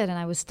less I did. And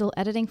I was still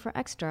editing for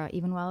Extra,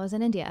 even while I was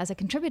in India, as a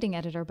contributing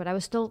editor, but I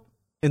was still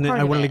And then part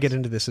I of wanted to it. get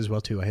into this as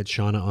well, too. I had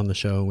Shauna on the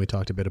show, and we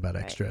talked a bit about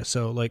Right. Extra.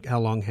 So, like, how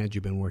long had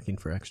you been working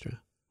for Extra?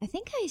 I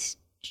think I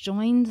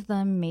joined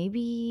them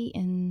maybe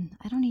in,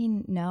 I don't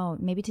even know,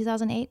 maybe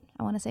 2008,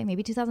 I want to say,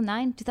 maybe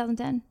 2009,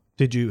 2010.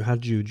 How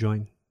did you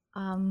join?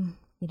 I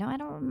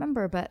don't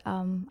remember, but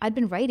I'd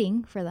been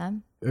writing for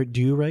them. Or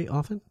do you write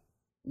often?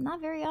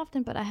 Not very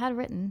often, but I had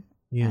written.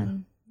 Yeah.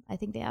 And I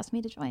think they asked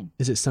me to join.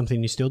 Is it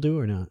something you still do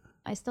or not?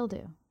 I still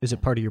do. Is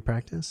it part of your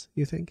practice,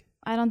 you think?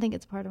 I don't think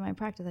it's part of my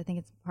practice. I think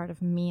it's part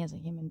of me as a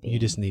human being. You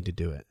just need to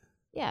do it.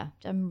 Yeah,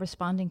 I'm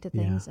responding to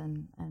things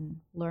and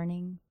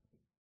learning.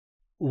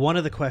 One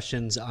of the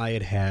questions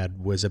I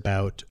had was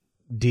about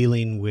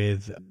dealing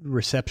with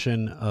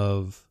reception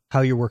of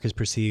how your work is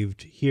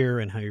perceived here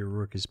and how your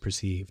work is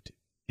perceived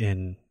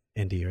in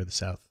India or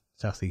the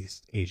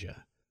Southeast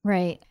Asia.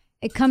 Right.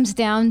 It comes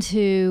down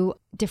to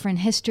different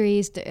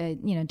histories,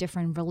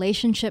 different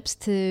relationships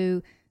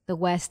to the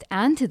West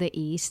and to the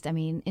East. I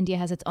mean, India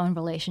has its own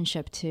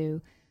relationship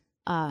to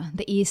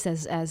the East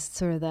as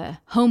sort of the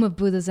home of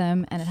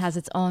Buddhism, and it has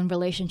its own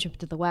relationship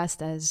to the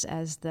West as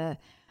the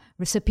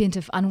recipient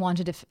of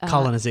unwanted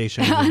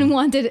colonization,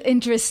 unwanted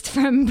interest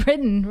from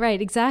Britain.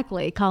 Right,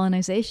 exactly,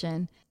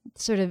 colonization.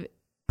 Sort of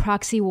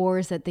proxy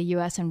wars that the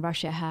U.S. and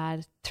Russia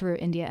had through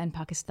India and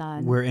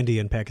Pakistan. Where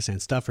India and Pakistan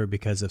suffer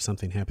because of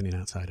something happening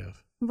outside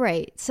of.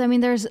 Right. So, I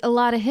mean, there's a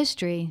lot of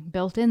history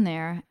built in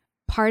there,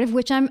 part of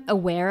which I'm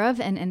aware of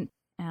and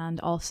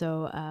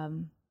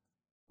also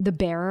the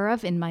bearer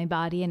of in my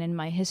body and in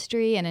my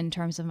history and in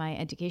terms of my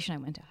education. I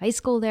went to high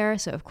school there,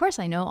 so of course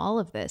I know all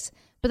of this.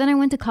 But then I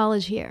went to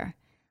college here.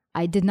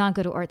 I did not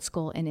go to art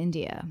school in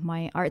India.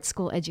 My art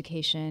school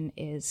education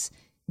is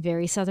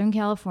very Southern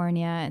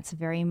California. It's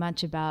very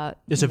much about...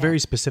 It's a very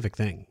specific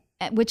thing.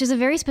 Which is a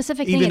very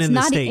specific thing. Even It's in the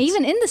not States.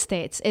 even in the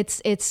States.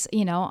 It's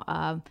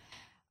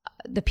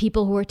the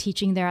people who were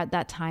teaching there at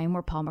that time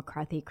were Paul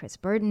McCarthy, Chris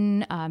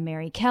Burton,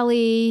 Mary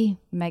Kelly,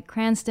 Meg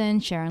Cranston,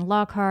 Sharon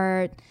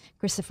Lockhart,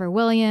 Christopher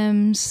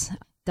Williams,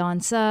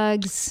 Don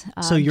Suggs,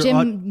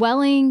 Jim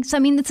Welling. So, I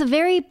mean, it's a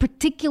very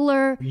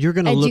particular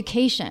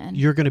education.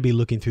 You're going to be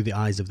looking through the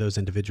eyes of those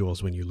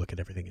individuals when you look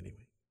at everything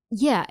anyway.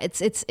 Yeah,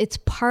 it's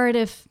part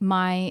of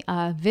my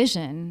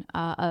vision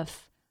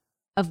of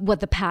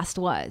what the past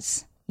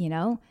was, you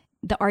know?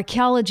 The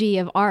archaeology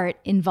of art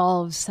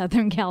involves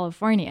Southern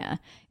California.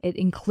 It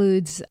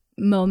includes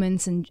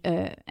moments and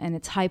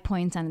its high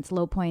points and its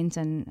low points,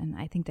 and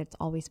I think that's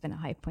always been a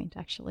high point,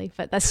 actually,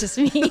 but that's just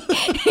me.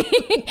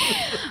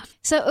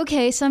 So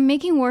I'm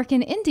making work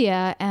in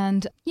India,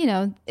 and, you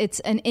know,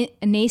 it's a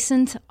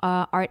nascent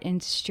art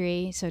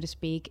industry, so to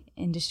speak,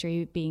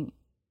 industry being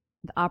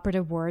the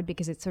operative word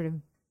because it sort of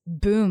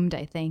boomed,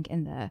 I think,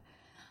 in the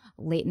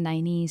late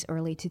 90s,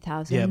 early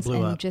 2000s. Yeah, it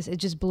blew up. It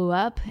just blew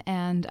up,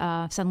 and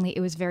suddenly it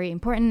was very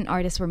important.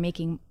 Artists were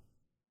making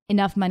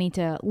enough money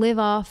to live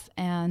off,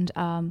 and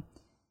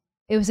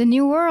it was a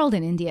new world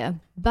in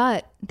India.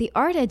 But the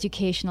art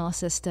educational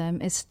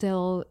system is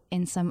still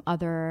in some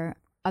other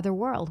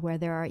world where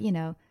there are, you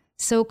know,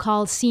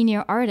 so-called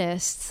senior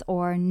artists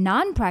or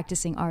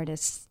non-practicing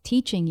artists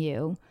teaching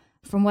you,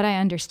 from what I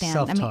understand.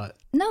 Self-taught.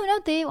 No,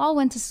 they all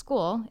went to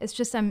school. It's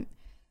just and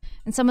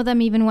some of them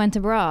even went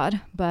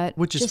abroad, but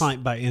which is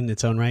fine in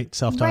its own right.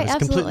 Self-taught right, is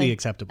completely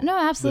acceptable. No,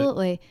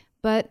 absolutely.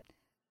 But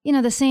you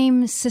know, the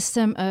same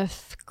system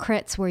of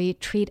crits where you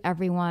treat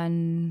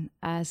everyone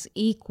as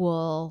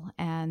equal,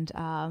 and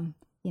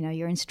you know,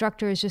 your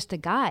instructor is just a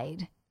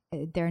guide.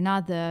 They're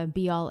not the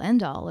be-all,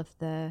 end-all of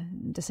the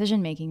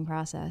decision-making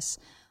process.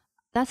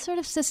 That sort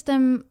of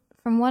system,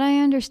 from what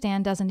I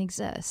understand, doesn't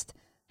exist.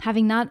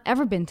 Having not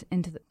ever been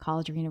into the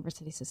college or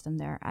university system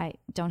there, I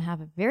don't have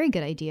a very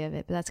good idea of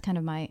it, but that's kind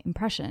of my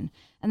impression.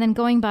 And then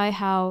going by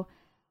how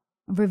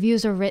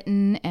reviews are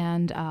written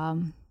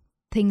and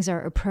things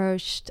are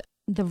approached,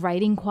 the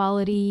writing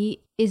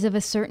quality is of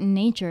a certain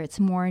nature. It's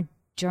more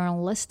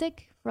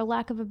journalistic, for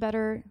lack of a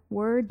better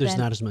word. There's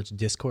not as much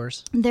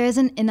discourse. There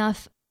isn't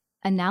enough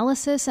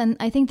analysis, and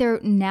I think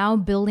they're now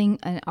building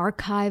an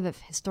archive of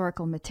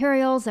historical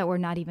materials that were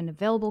not even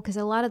available because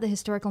a lot of the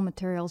historical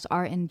materials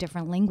are in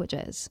different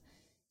languages.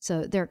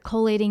 So they're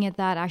collating at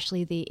that.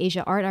 Actually, the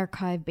Asia Art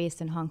Archive, based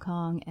in Hong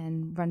Kong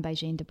and run by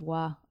Jane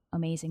Dubois,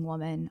 amazing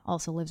woman,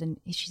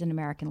 she's an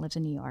American, lives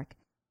in New York,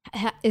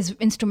 is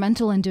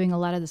instrumental in doing a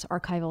lot of this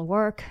archival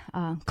work.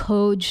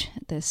 Koj,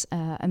 this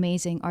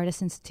amazing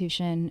artist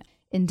institution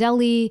in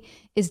Delhi,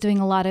 is doing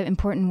a lot of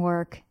important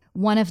work.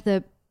 One of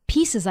the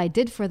pieces I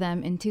did for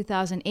them in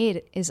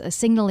 2008 is a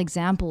signal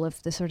example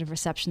of the sort of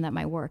reception that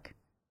my work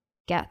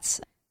gets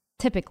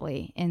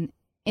typically in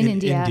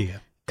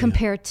India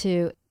compared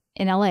to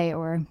in LA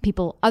or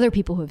other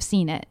people who have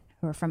seen it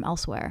who are from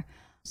elsewhere.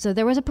 So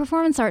there was a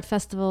performance art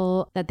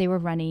festival that they were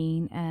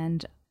running,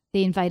 and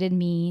they invited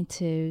me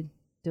to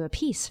do a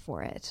piece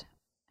for it.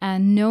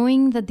 And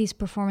knowing that these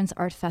performance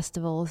art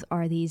festivals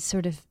are these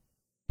sort of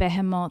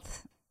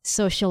behemoth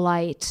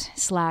socialite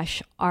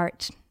 /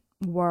 art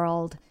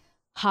world,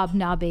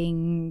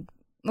 hobnobbing,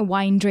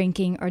 wine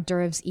drinking, hors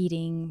d'oeuvres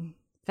eating,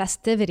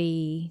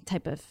 festivity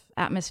type of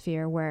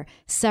atmosphere where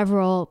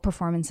several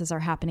performances are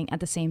happening at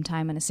the same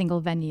time in a single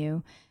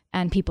venue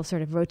and people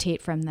sort of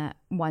rotate from that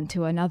one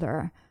to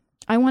another.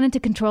 I wanted to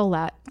control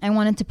that. I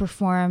wanted to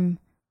perform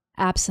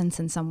absence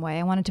in some way.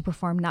 I wanted to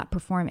perform not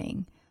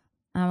performing.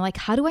 And I'm like,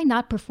 how do I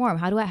not perform?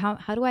 How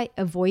do I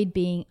avoid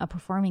being a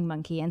performing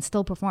monkey and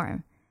still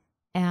perform?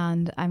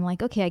 And I'm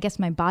like, okay, I guess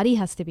my body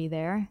has to be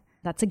there.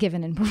 That's a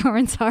given in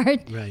performance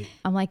art. Right.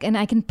 I'm like, and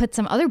I can put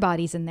some other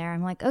bodies in there.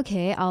 I'm like,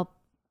 okay,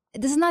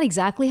 this is not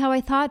exactly how I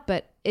thought,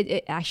 but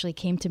it actually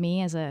came to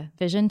me as a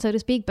vision, so to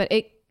speak, but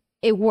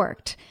it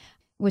worked,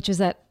 which is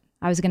that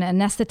I was going to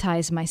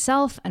anesthetize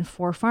myself and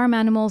 4 farm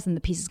animals, and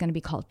the piece is going to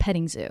be called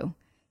Petting Zoo.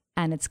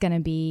 And it's going to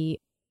be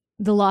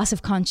the loss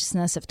of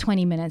consciousness of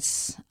 20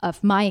 minutes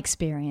of my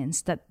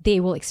experience that they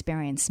will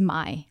experience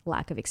my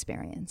lack of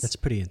experience. That's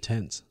pretty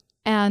intense.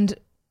 And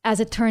as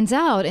it turns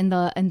out, in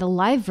the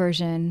live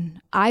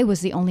version, I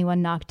was the only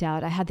one knocked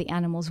out. I had the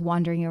animals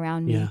wandering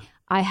around me. Yeah.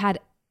 I had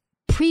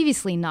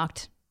previously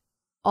knocked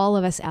all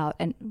of us out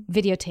and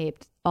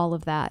videotaped all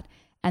of that.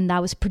 And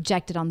that was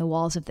projected on the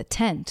walls of the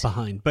tent.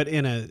 Behind, but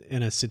in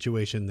a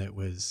situation that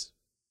was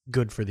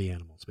good for the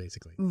animals,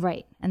 basically.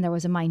 Right. And there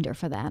was a minder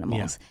for the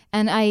animals. Yeah.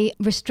 And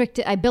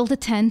I built a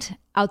tent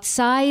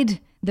outside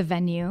the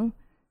venue,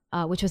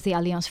 which was the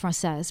Alliance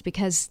Française,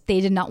 because they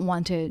did not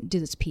want to do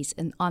this piece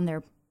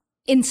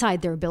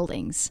inside their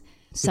buildings.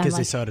 So because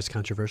they saw it as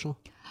controversial?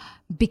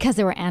 Because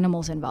there were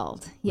animals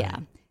involved. Yeah.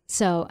 Right.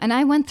 So, and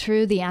I went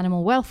through the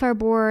Animal Welfare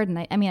Board, and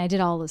I did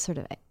all this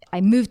I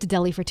moved to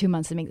Delhi for 2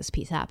 months to make this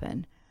piece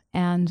happen,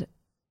 and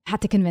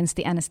had to convince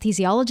the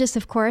anesthesiologist,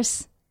 of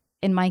course,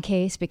 in my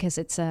case, because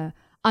it's a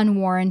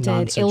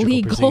unwarranted,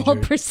 illegal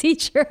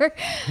procedure.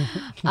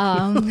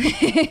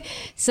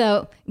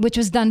 So, which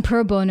was done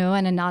pro bono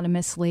and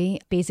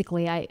anonymously.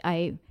 Basically,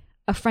 a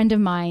friend of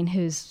mine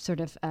who's sort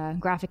of a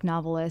graphic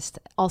novelist,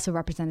 also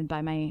represented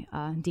by my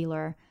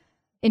dealer,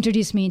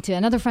 introduced me to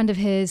another friend of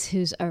his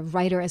who's a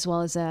writer as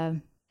well as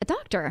a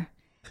doctor,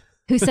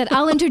 who said,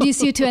 I'll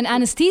introduce you to an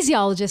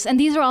anesthesiologist. And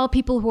these are all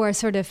people who are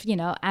sort of,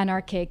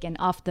 anarchic and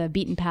off the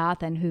beaten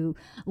path and who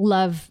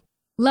love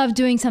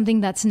doing something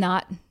that's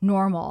not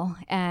normal,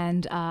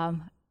 and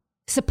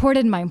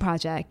supported my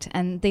project.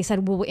 And they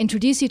said, well, we'll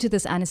introduce you to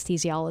this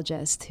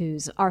anesthesiologist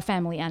who's our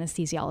family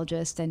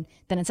anesthesiologist. And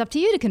then it's up to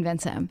you to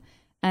convince him.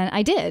 And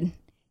I did,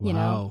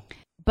 Wow.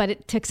 But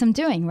it took some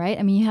doing, right?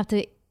 I mean, you have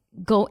to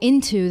go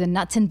into the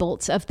nuts and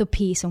bolts of the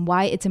piece and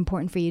why it's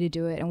important for you to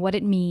do it and what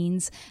it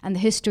means and the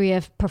history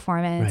of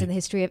performance Right. and the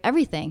history of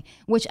everything,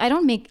 which I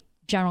don't make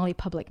generally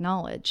public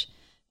knowledge.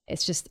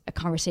 It's just a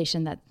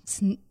conversation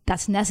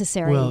that's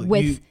necessary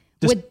with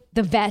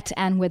the vet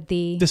and with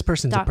the This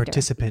person's doctor. a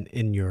participant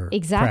in your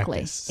Exactly.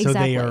 practice. So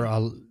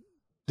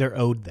they're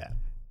owed that.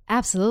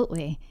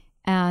 Absolutely.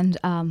 And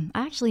I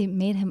actually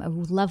made him a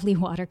lovely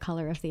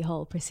watercolor of the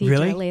whole procedure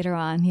Really? later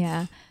on.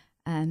 Yeah.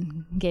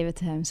 And gave it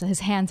to him. So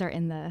his hands are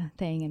in the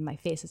thing and my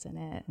face is in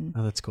it. And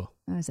Oh, that's cool.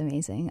 it was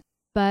amazing.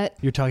 But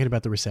You're talking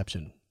about the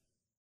reception.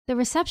 the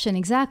reception,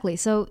 exactly.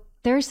 So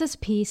there's this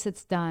piece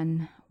that's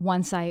done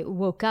once I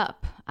woke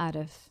up out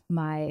of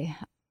my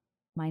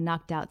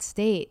knocked out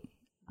state,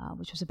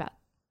 which was about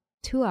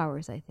 2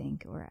 hours, I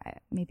think, or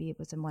maybe it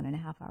was in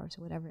 1.5 hours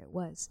or whatever it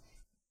was.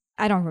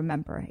 I don't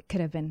remember. It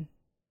could have been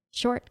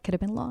short, could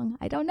have been long.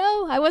 I don't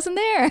know. I wasn't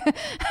there.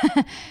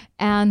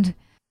 And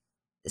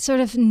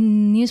sort of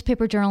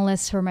newspaper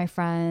journalists who are my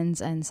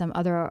friends and some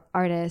other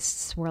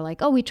artists were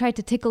like, oh, we tried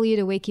to tickle you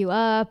to wake you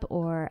up,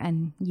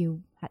 and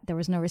there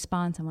was no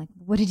response. I'm like,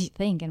 what did you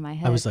think? In my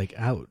head, I was like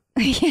out.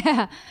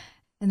 yeah.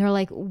 And they're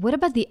like, what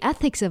about the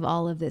ethics of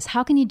all of this?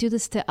 How can you do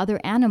this to other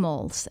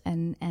animals?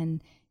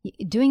 And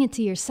doing it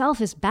to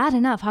yourself is bad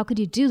enough. How could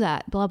you do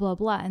that? Blah, blah,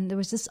 blah. And there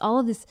was just all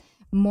of this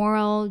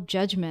moral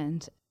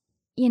judgment.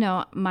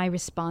 My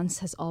response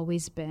has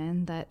always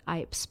been that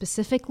I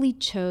specifically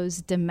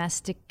chose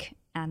domesticated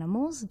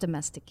animals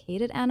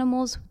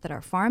that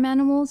are farm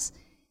animals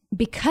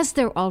because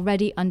they're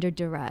already under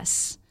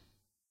duress.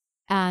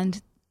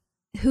 And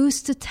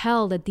who's to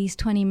tell that these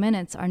 20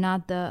 minutes are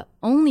not the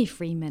only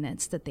free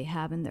minutes that they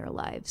have in their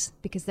lives,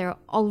 because they're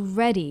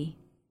already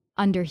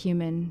under the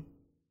human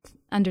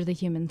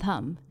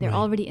thumb. They're Right.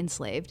 already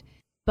enslaved.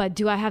 But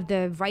do I have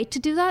the right to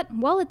do that?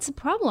 Well, it's a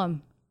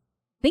problem.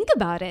 Think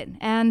about it.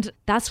 And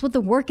that's what the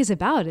work is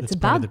about. It's That's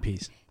about part of the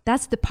piece.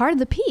 That's the part of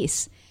the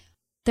piece.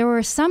 There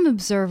were some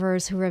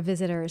observers who were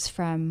visitors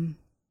from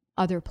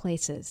other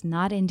places,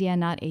 not India,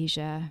 not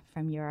Asia,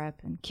 from Europe,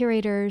 and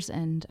curators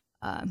and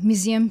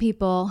museum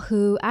people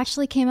who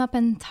actually came up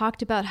and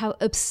talked about how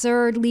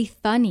absurdly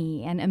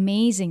funny and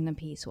amazing the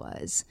piece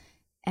was.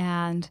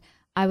 And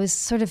I was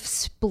sort of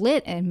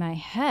split in my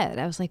head.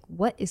 I was like,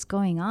 what is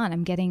going on?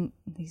 I'm getting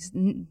these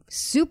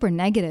super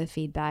negative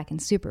feedback and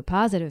super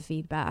positive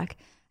feedback.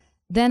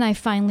 Then I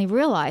finally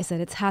realized that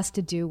it has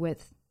to do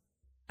with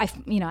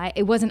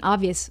it wasn't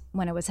obvious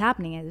when it was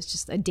happening. It was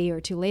just a day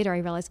or two later I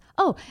realized,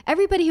 oh,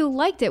 everybody who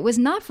liked it was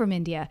not from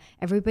India.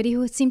 Everybody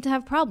who seemed to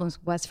have problems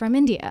was from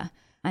India.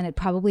 And it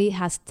probably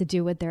has to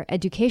do with their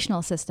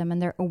educational system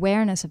and their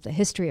awareness of the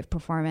history of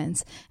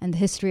performance and the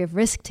history of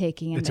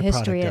risk-taking and It's the a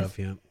history product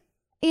of... of,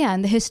 Yeah,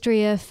 and the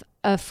history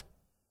of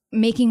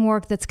making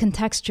work that's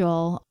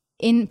contextual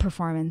in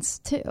performance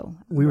too.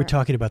 We were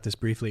talking about this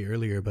briefly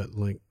earlier, but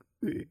like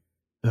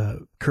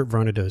Kurt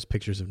Varnadoe's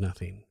Pictures of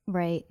Nothing.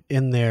 Right.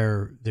 In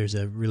there's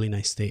a really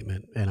nice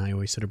statement, and I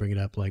always sort of bring it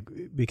up, like,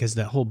 because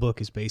that whole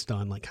book is based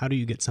on, like, how do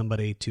you get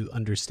somebody to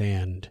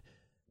understand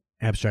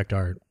abstract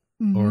art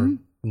or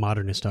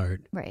modernist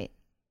art, right,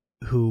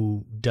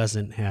 who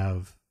doesn't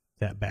have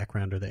that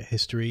background or that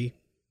history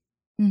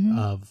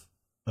of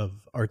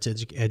arts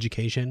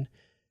education.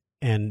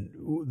 And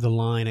the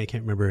line, I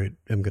can't remember it,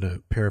 I'm going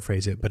to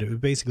paraphrase it, but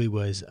it basically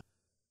was,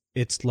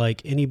 it's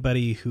like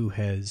anybody who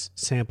has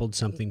sampled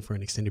something for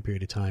an extended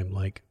period of time,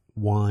 like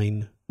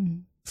wine,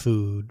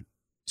 food,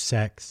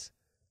 sex,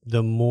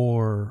 the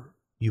more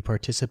you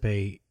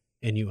participate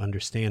and you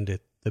understand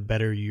it, the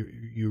better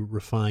you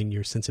refine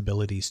your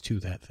sensibilities to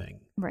that thing.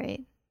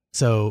 Right.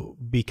 So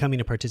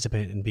becoming a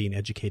participant and being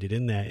educated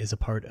in that is a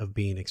part of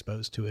being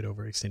exposed to it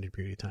over an extended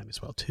period of time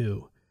as well,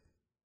 too.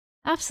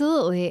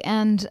 Absolutely.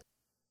 And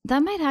that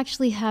might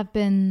actually have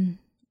been,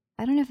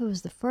 I don't know if it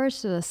was the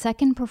first or the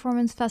second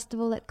performance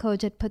festival that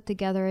Coge had put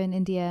together in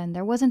India, and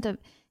there wasn't a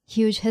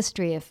huge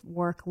history of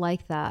work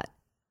like that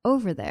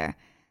over there.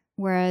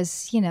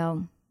 Whereas,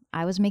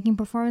 I was making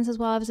performances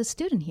while I was a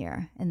student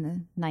here in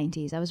the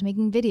 90s. I was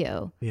making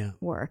video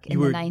work in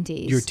the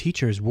 90s. Your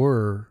teachers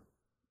were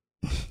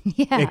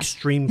yeah.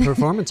 extreme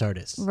performance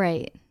artists.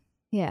 Right.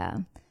 Yeah.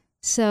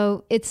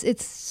 So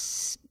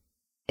it's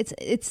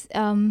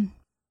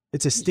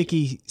a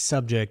sticky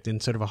subject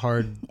and sort of a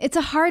hard... It's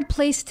a hard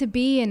place to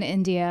be in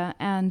India,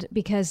 and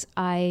because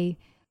I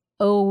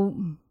owe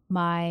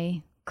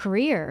my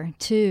career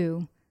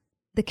to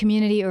the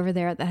community over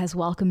there that has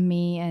welcomed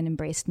me and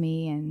embraced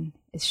me and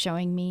is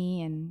showing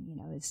me and,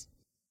 is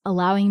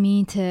allowing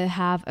me to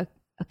have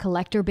a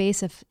collector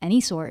base of any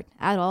sort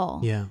at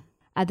all. Yeah.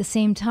 At the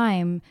same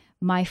time,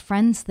 my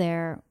friends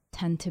there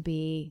tend to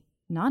be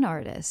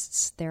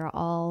non-artists. They're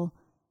all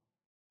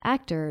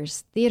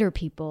actors, theater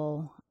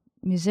people,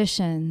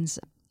 musicians,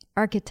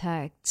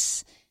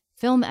 architects,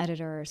 film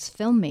editors,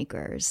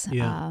 filmmakers,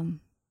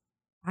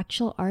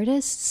 actual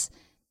artists,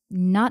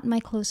 not my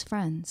close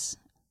friends.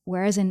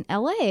 Whereas in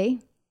LA,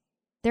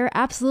 they're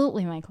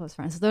absolutely my close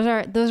friends.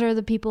 Those are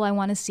the people I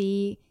want to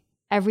see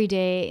every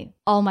day,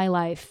 all my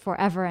life,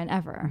 forever and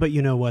ever. But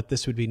you know what?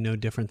 This would be no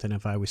different than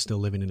if I was still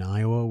living in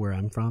Iowa, where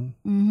I'm from.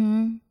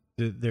 Mm-hmm.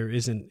 There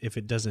isn't, if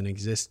it doesn't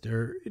exist,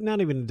 or not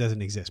even it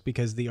doesn't exist,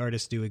 because the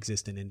artists do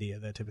exist in India,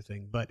 that type of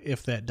thing. But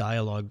if that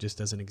dialogue just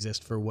doesn't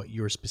exist for what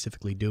you're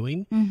specifically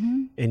doing,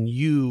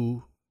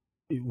 and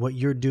what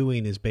you're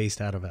doing is based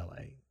out of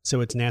LA.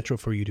 So it's natural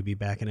for you to be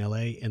back in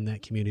LA in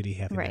that community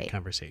having that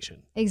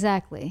conversation.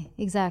 Exactly.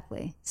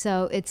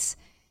 So it's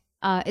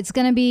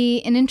going to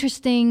be an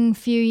interesting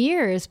few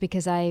years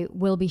because I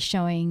will be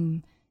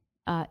showing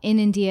in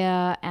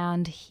India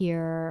and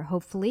here,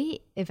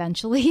 hopefully,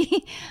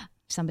 eventually.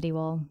 Somebody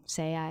will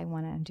say, I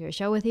want to do a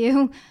show with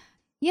you.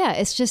 Yeah,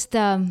 it's just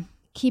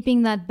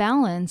keeping that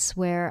balance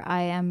where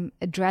I am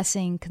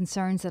addressing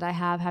concerns that I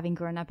have having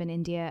grown up in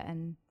India.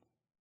 And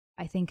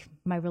I think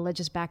my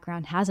religious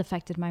background has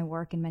affected my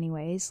work in many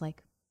ways,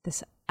 like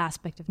this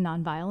aspect of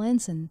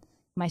nonviolence and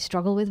my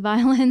struggle with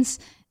violence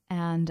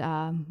and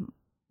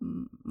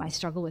my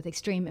struggle with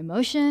extreme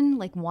emotion,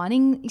 like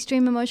wanting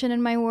extreme emotion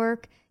in my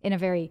work in a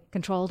very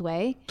controlled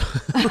way.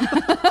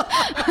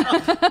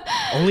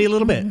 Only a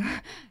little bit.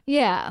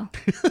 Yeah.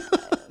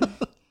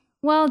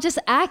 Well, just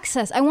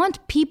access. I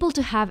want people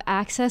to have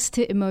access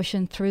to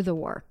emotion through the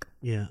work.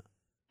 Yeah.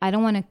 I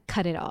don't want to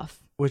cut it off.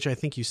 Which I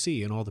think you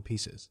see in all the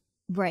pieces.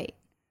 Right.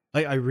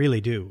 I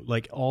really do.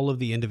 Like all of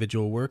the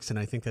individual works, and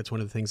I think that's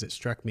one of the things that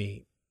struck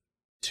me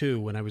too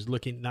when I was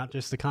looking, not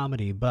just the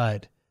comedy,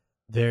 but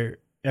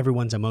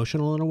everyone's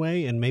emotional in a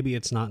way, and maybe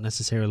it's not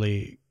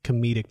necessarily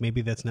comedic.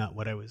 Maybe that's not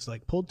what I was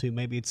like pulled to.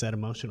 Maybe it's that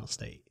emotional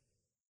state.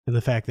 And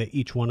the fact that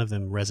each one of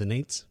them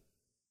resonates.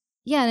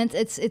 Yeah, and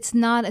it's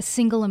not a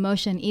single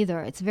emotion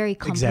either. It's very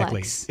complex.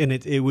 Exactly. And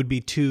it would be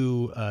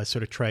too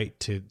sort of trite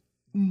to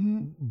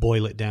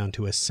boil it down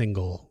to a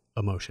single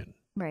emotion.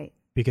 Right.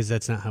 Because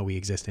that's not how we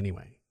exist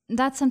anyway.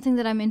 That's something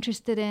that I'm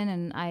interested in,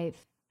 and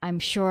I'm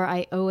sure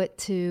I owe it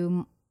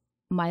to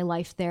my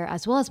life there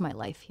as well as my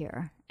life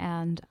here.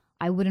 And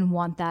I wouldn't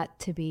want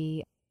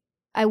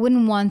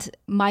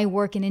my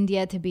work in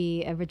India to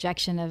be a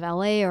rejection of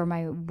LA or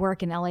my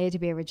work in LA to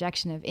be a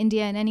rejection of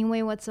India in any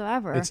way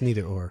whatsoever. It's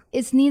neither or.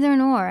 It's neither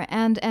nor.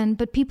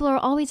 But people are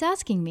always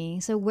asking me,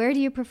 so where do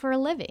you prefer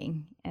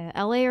living?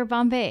 LA or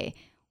Bombay?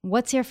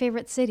 What's your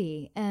favorite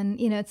city? And,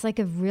 it's like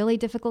a really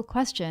difficult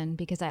question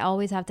because I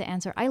always have to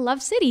answer, I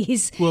love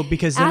cities. Well,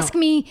 because ask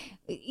me,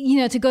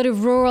 to go to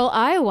rural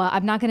Iowa.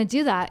 I'm not going to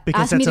do that.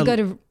 Ask me to go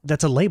to...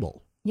 That's a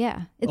label.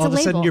 Yeah. It's All a of a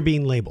label. sudden you're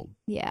being labeled.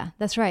 Yeah,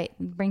 that's right.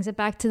 It brings it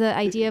back to the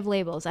idea of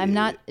labels.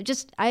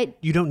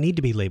 You don't need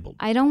to be labeled.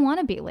 I don't want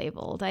to be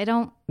labeled. I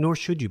don't. Nor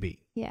should you be.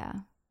 Yeah.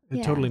 It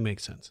Yeah. totally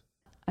makes sense.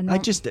 A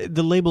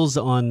The labels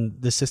on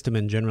the system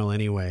in general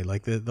anyway,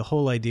 like the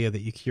whole idea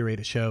that you curate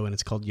a show and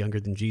it's called Younger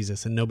Than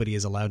Jesus and nobody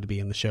is allowed to be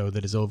in the show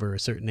that is over a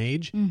certain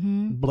age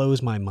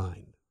blows my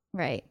mind.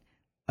 Right.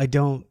 I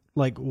don't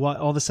like what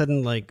all of a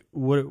sudden, like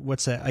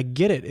what's that? I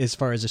get it as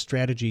far as a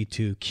strategy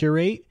to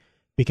curate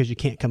because you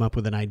can't come up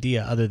with an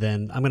idea other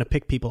than I'm going to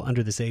pick people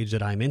under this age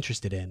that I'm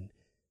interested in.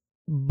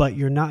 But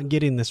you're not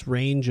getting this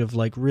range of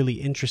like really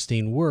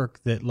interesting work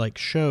that like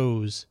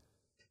shows.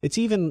 It's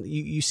even,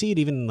 you see it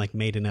even like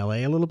made in LA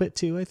a little bit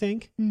too, I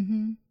think.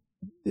 Mm-hmm.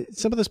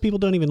 Some of those people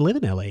don't even live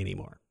in LA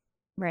anymore.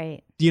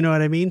 Right. Do you know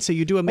what I mean? So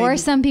you do a Or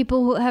some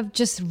people who have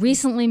just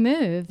recently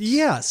moved.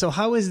 Yeah. So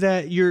how is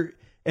that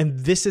and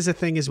this is a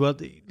thing as well.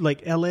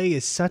 Like LA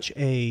is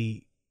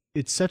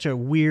it's such a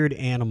weird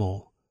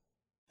animal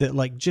that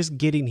like just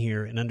getting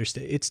here and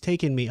understand, it's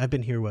taken me, I've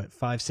been here,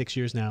 5-6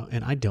 years now,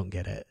 and I don't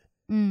get it.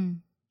 Mm.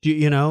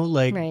 You know,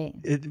 like, right.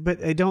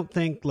 But I don't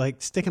think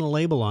like sticking a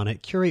label on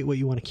it, curate what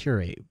you want to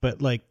curate,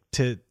 but like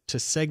to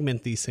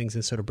segment these things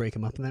and sort of break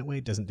them up in that way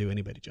doesn't do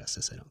anybody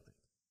justice, I don't think.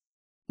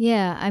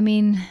 Yeah. I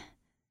mean,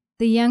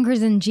 the Younger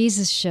Than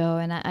Jesus show,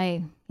 and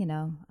I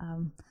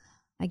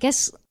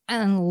guess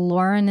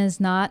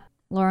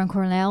Lauren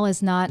Cornell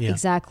is not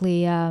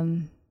exactly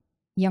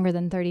younger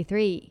than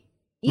 33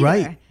 either.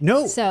 Right.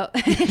 No. So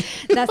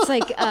that's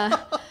like,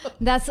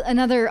 that's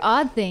another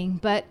odd thing.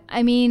 But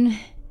I mean,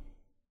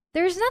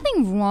 there's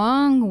nothing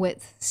wrong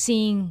with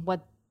seeing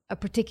what a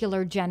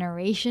particular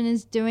generation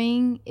is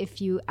doing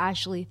if you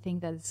actually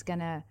think that it's going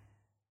to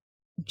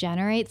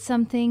generate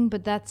something,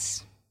 but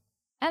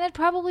and it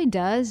probably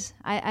does.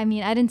 I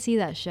mean, I didn't see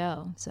that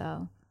show,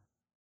 so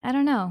I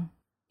don't know.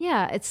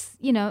 Yeah, it's,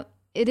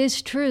 it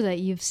is true that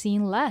you've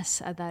seen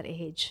less at that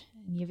age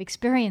and you've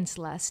experienced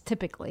less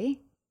typically,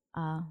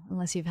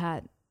 unless you've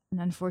had an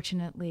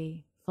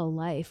unfortunately full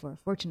life or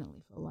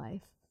fortunately full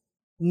life.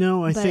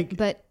 No, I think...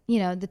 But,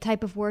 the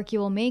type of work you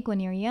will make when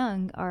you're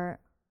young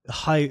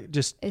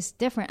is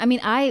different. I mean,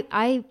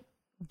 I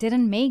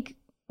didn't make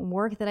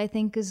work that I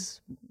think is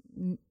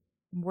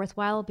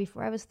worthwhile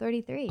before I was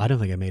 33. I don't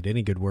think I made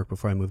any good work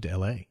before I moved to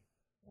LA.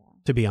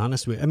 To be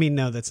honest with you. I mean,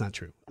 no, that's not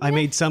true. I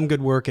made some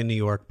good work in New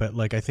York, but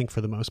like I think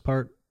for the most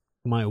part,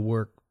 my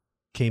work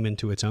came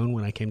into its own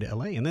when I came to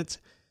LA. And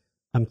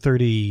I'm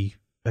 30,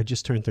 I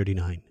just turned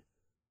 39.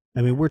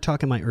 I mean, we're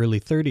talking my early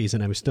 30s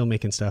and I was still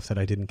making stuff that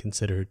I didn't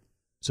consider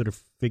sort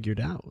of figured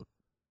out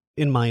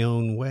in my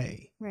own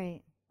way.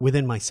 Right.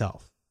 Within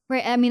myself.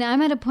 Right. I mean,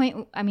 I'm at a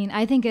point,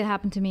 I think it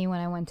happened to me when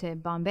I went to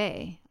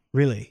Bombay.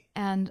 Really?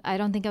 And I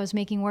don't think I was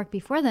making work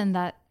before then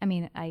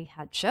I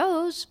had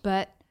shows,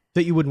 but...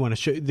 That you wouldn't want to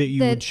show, that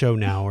you would show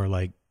now, or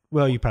like,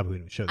 well, you probably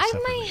wouldn't show the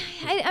stuff.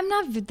 I'm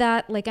not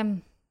that, like,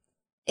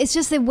 it's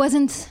just, it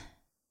wasn't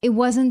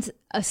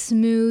a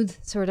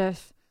smooth sort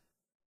of,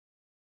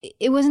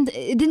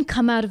 it didn't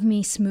come out of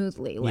me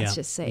smoothly, let's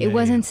just say. It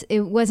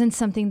wasn't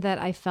something that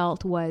I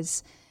felt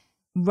was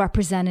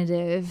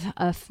representative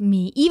of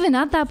me, even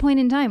at that point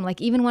in time.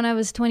 Like, even when I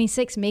was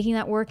 26, making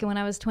that work, and when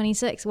I was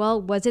 26,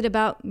 well, was it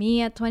about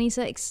me at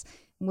 26?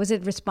 Was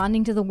it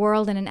responding to the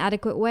world in an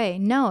adequate way?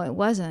 No, it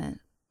wasn't.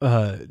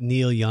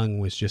 Neil Young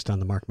was just on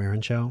the Marc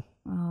Maron show.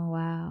 Oh,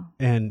 wow.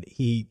 And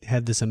he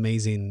had this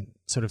amazing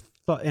sort of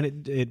thought,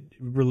 and it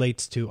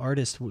relates to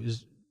artists.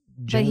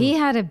 But he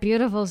had a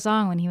beautiful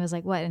song when he was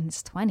like, in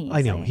his 20s?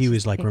 I know. He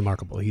was like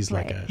remarkable. He's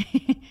right. like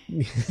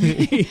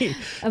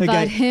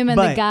about him and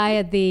the guy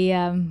at the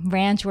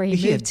ranch where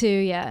he moved to.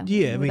 Yeah.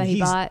 Yeah. I mean, that he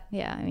bought.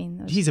 Yeah. I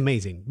mean, he's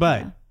amazing.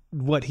 But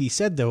what he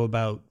said, though,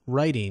 about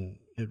writing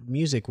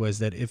music was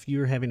that if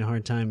you're having a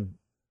hard time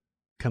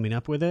coming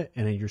up with it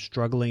and you're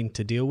struggling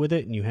to deal with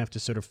it and you have to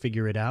sort of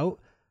figure it out,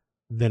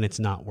 then it's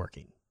not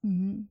working.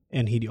 Mm-hmm.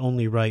 And he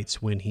only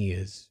writes when he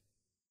is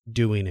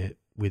doing it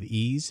with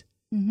ease,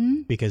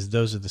 because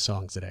those are the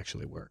songs that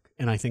actually work.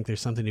 And I think there's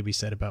something to be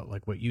said about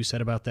like what you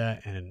said about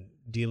that and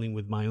dealing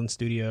with my own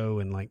studio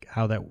and like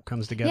how that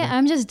comes together. Yeah,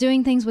 I'm just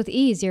doing things with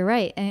ease. You're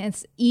right. And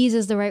ease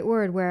is the right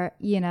word, where,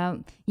 you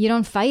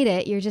don't fight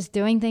it. You're just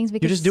doing things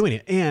because... You're just doing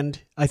it. And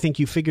I think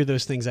you figure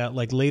those things out.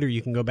 Like later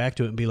you can go back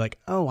to it and be like,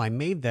 oh, I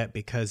made that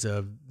because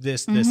of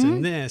this, this,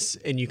 and this.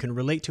 And you can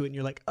relate to it. And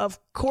you're like, of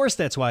course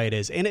that's why it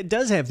is. And it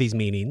does have these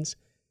meanings.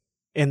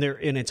 And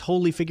it's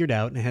wholly figured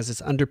out. And it has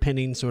this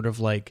underpinning sort of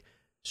like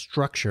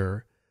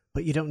structure.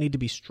 But you don't need to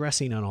be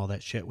stressing on all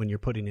that shit when you're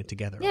putting it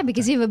together. Yeah,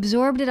 because you've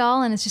absorbed it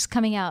all and it's just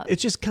coming out.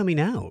 It's just coming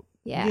out.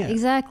 Yeah,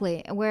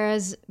 exactly.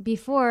 Whereas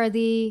before,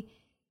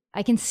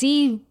 I can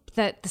see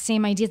that the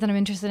same ideas that I'm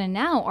interested in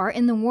now are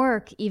in the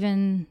work,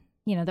 even,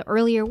 the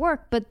earlier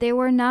work, but they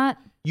were not.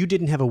 You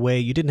didn't have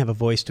a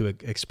voice to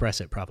express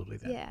it probably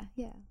then.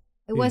 Yeah.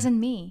 It wasn't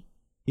me.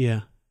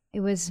 Yeah. It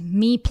was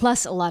me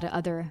plus a lot of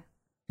other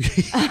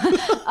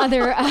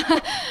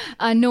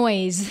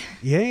noise.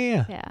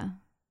 Yeah.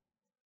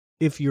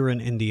 If you're an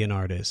Indian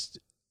artist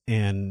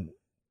and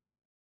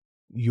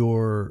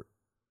or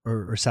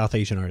South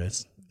Asian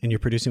artist, and you're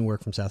producing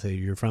work from South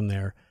Asia, you're from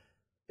there,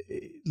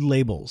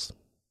 labels.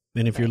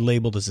 And if you're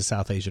labeled as a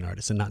South Asian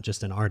artist and not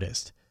just an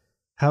artist,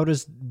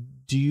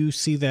 do you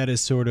see that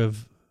as sort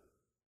of,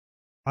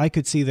 I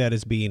could see that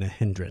as being a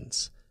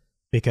hindrance,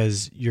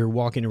 because you're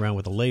walking around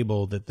with a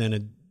label that then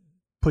it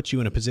puts you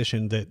in a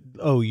position that,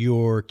 oh,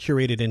 you're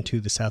curated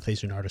into the South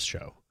Asian Artist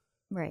Show.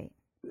 Right.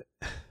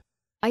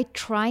 I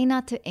try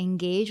not to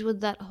engage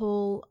with that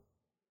whole,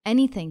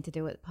 anything to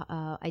do with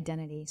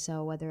identity.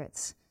 So whether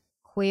it's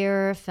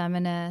queer,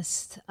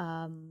 feminist,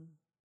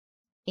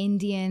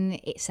 Indian,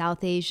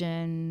 South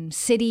Asian,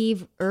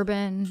 city,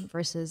 urban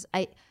versus,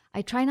 I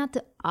try not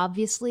to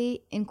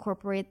obviously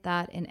incorporate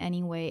that in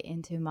any way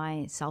into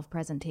my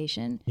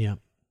self-presentation. Yeah.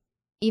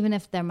 Even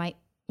if there might,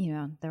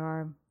 there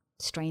are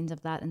strains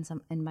of that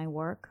in my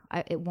work,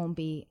 it won't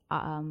be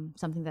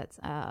something that's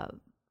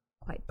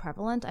quite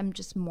prevalent. I'm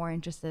just more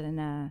interested in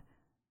a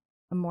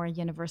more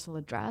universal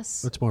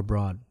address. It's more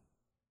broad.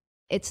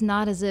 It's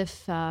not as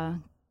if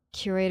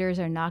curators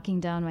are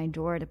knocking down my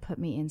door to put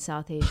me in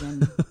South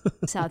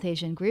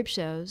Asian group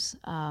shows.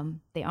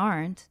 They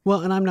aren't.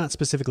 Well, and I'm not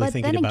specifically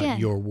thinking about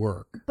your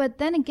work. But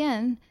then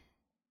again,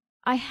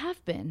 I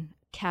have been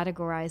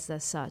categorized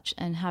as such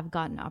and have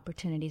gotten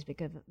opportunities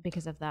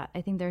because of that.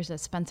 I think there's a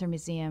Spencer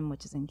Museum,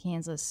 which is in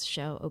Kansas,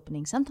 show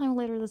opening sometime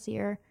later this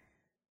year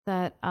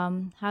that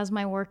has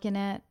my work in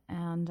it.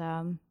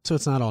 And so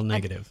it's not all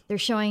negative. They're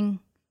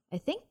showing, I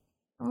think,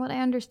 from what I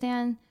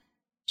understand,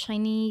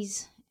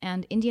 Chinese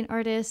and Indian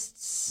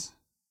artists,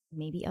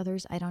 maybe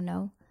others, I don't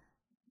know.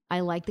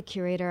 I like the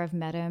curator. I've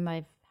met him.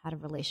 I've had a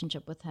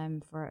relationship with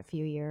him for a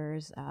few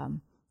years.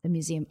 The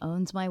museum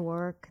owns my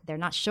work. They're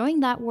not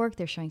showing that work.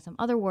 They're showing some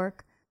other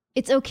work.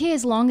 It's okay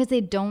as long as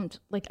they don't,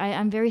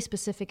 I'm very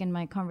specific in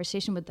my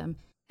conversation with them.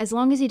 As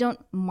long as you don't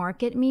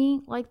market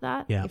me like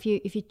that. Yeah.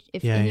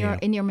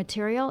 In your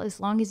material, as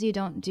long as you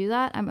don't do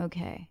that, I'm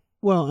okay.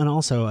 Well, and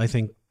also I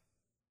think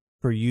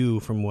for you,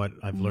 from what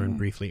I've learned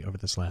briefly over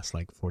this last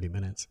 40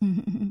 minutes,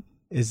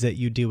 is that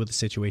you deal with the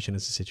situation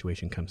as the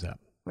situation comes up.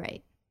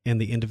 Right.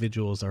 And the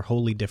individuals are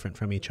wholly different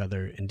from each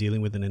other, and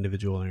dealing with an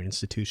individual or an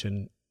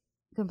institution.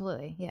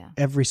 Completely, yeah.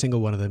 Every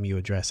single one of them you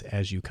address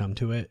as you come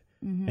to it,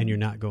 and you're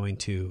not going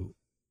to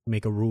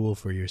make a rule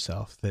for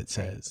yourself that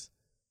says,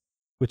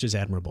 which is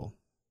admirable.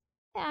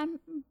 Yeah, I'm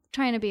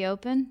trying to be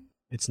open.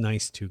 It's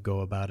nice to go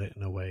about it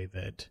in a way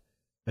that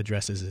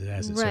addresses it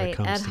as it sort of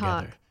comes ad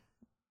hoc. together.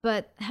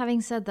 But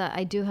having said that,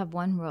 I do have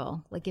one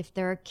rule. If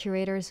there are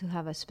curators who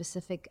have a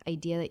specific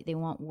idea that they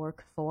want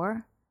work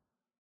for.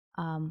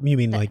 You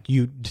mean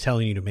you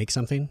telling you to make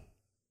something?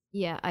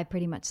 Yeah, I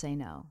pretty much say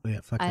no. Yeah,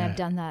 fuck that. I've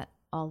done that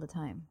all the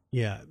time.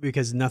 Yeah,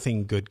 because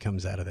nothing good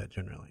comes out of that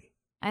generally.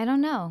 I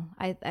don't know.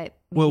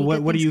 Well,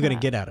 what are you going to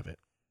get out of it?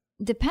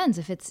 Depends.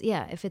 If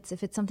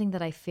it's something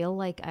that I feel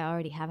like I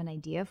already have an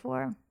idea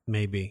for.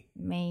 Maybe.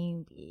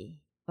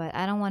 But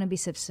I don't want to be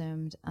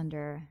subsumed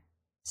under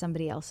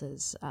somebody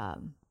else's.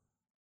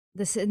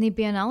 The Sydney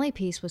Biennale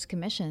piece was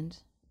commissioned.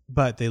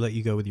 But they let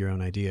you go with your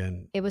own idea,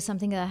 and it was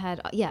something that I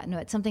had.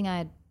 It's something I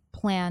had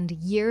planned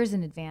years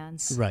in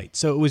advance. Right.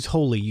 So it was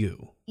wholly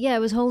you. Yeah, it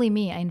was wholly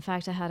me. In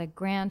fact, I had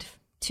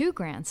two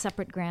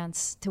separate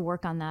grants to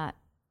work on that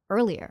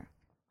earlier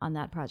on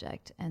that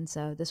project. And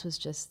so this was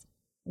just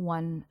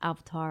one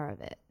avatar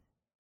of it.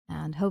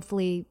 And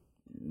hopefully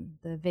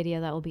the video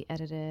that will be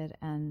edited,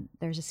 and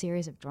there's a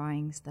series of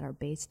drawings that are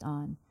based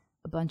on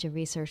a bunch of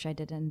research I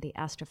did in the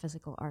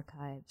Astrophysical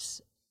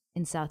Archives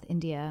in South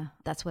India.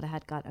 That's what I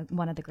had got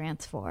one of the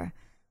grants for,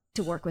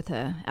 to work with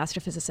an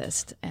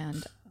astrophysicist.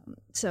 And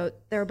so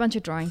there are a bunch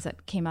of drawings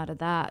that came out of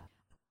that.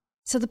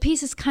 So the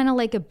piece is kind of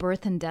like a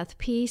birth and death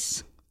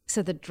piece.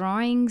 So the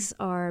drawings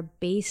are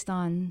based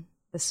on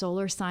the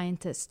solar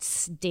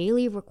scientists'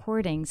 daily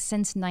recordings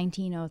since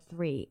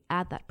 1903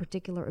 at that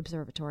particular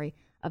observatory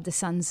of the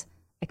sun's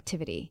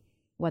activity,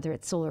 whether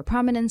it's solar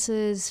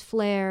prominences,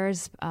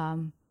 flares,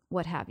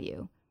 what have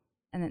you.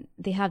 And then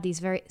they have these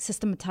very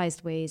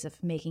systematized ways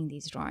of making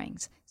these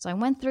drawings. So I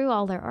went through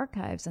all their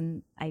archives,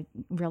 and I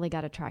really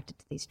got attracted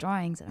to these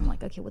drawings. And I'm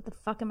like, okay, what the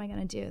fuck am I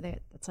going to do?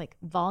 It's like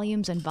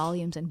volumes and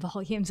volumes and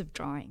volumes of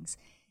drawings.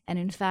 And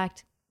in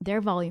fact,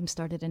 their volume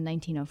started in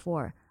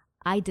 1904.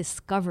 I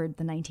discovered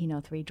the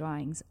 1903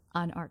 drawings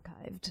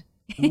unarchived.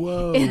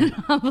 Whoa. In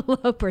an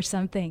envelope or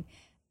something.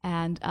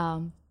 And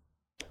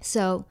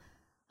so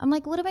I'm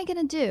like, what am I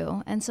going to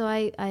do? And so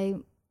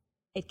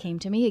it came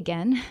to me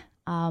again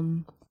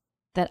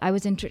that I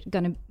was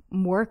going to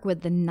work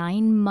with the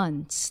 9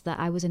 months that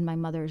I was in my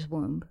mother's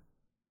womb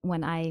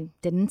when I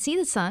didn't see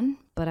the sun,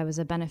 but I was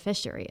a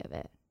beneficiary of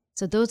it.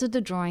 So those are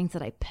the drawings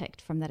that I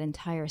picked from that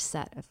entire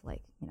set of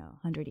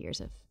 100 years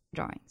of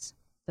drawings.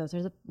 Those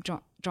are the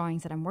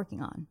drawings that I'm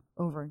working on,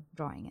 over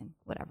drawing and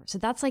whatever. So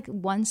that's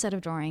one set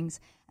of drawings.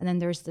 And then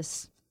there's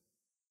this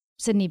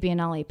Sydney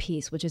Biennale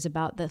piece, which is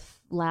about the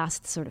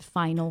last sort of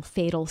final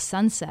fatal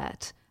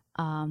sunset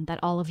that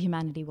all of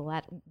humanity will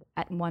at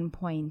one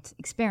point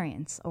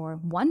experience, or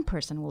one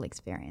person will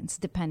experience,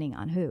 depending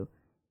on who.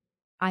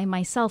 I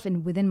myself,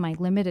 and within my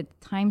limited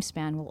time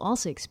span, will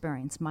also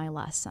experience my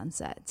last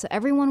sunset. So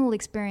everyone will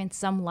experience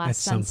some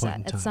last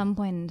sunset at some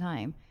point in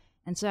time.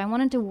 And so I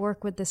wanted to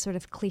work with this sort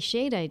of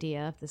cliched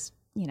idea of this,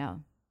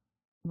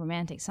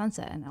 romantic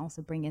sunset, and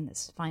also bring in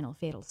this final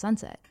fatal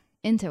sunset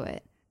into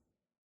it.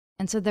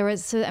 And so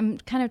I'm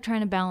kind of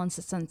trying to balance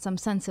some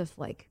sense of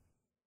like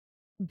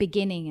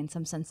beginning and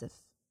some sense of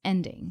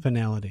ending,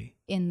 finality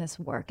in this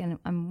work. And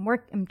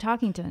I'm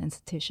talking to an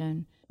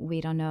institution. We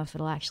don't know if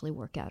it'll actually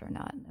work out or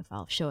not, if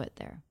I'll show it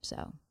there.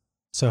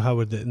 So how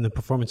would the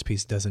performance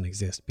piece doesn't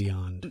exist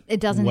beyond it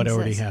doesn't what exist.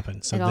 Already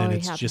happened. So then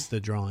it's just the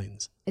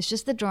drawings. It's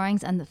just the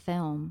drawings and the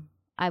film,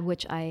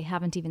 which I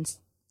haven't even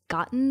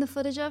gotten the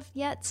footage of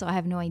yet. So I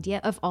have no idea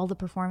of all the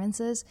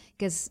performances,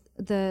 because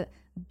the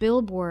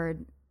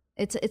billboard,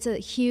 it's a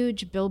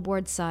huge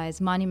billboard-sized,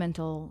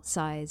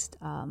 monumental-sized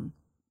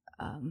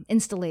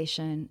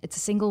installation. It's a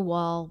single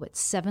wall with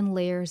 7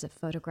 layers of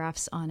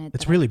photographs on it.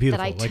 It's really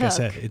beautiful. Like I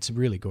said, it's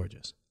really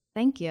gorgeous.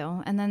 Thank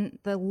you. And then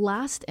the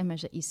last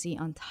image that you see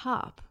on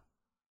top,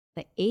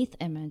 the 8th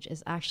image,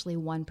 is actually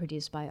one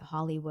produced by a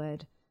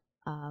Hollywood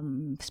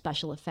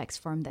special effects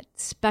firm that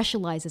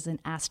specializes in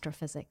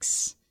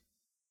astrophysics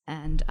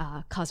and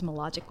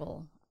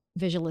cosmological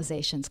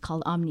visualizations,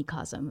 called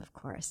Omnicosm, of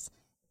course.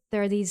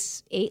 There are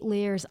these 8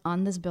 layers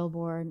on this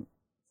billboard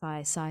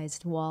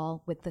sized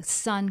wall with the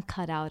sun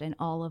cut out in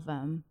all of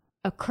them,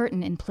 a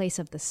curtain in place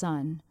of the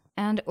sun.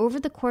 And over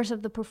the course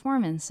of the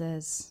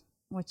performances,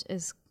 which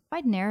is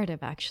quite narrative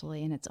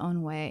actually in its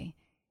own way,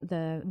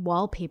 the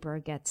wallpaper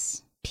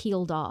gets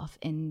peeled off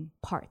in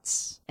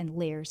parts and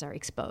layers are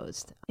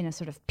exposed in a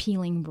sort of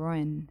peeling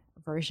ruin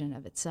version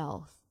of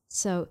itself.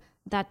 So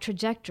that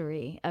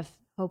trajectory of,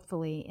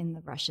 hopefully in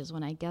the brushes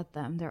when I get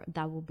them,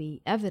 that will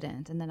be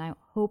evident. And then I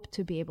hope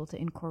to be able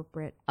to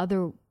incorporate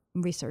other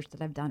research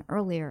that I've done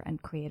earlier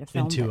and create a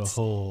film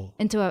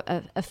into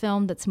a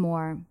film that's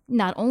more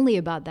not only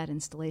about that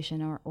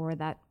installation or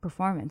that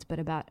performance, but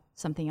about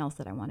something else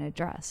that I want to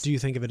address. Do you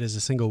think of it as a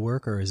single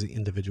work or as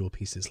individual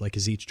pieces? Like,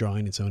 is each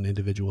drawing its own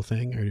individual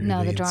thing? Or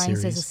no, the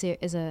drawings is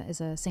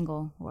a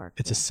single work.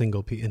 It's a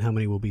single piece. And how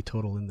many will be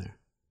total in there?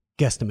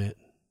 Guesstimate.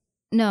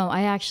 No,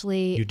 I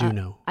actually... You do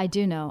know. I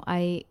do know.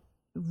 I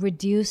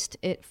reduced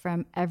it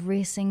from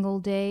every single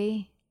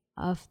day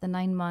of the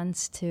 9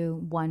 months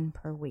to 1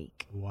 per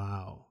week.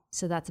 Wow.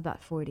 So that's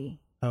about 40.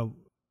 Oh,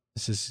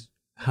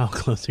 how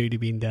close are you to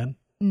being done?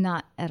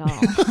 Not at all.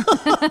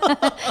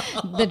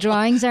 The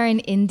drawings are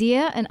in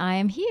India and I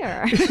am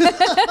here.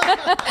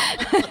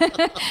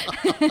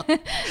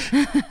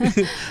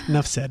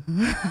 Enough said.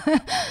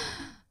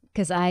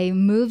 Because I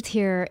moved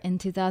here in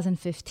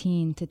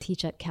 2015 to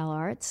teach at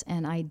CalArts,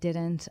 and I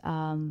didn't...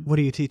 what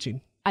are you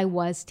teaching? I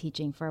was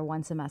teaching for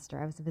 1 semester.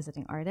 I was a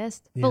visiting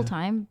artist,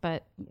 full-time,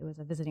 but it was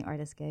a visiting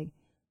artist gig.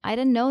 I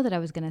didn't know that I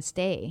was going to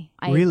stay.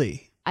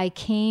 Really? I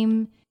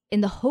came in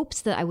the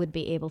hopes that I would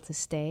be able to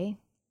stay.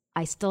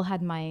 I still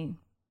had my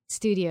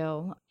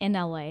studio in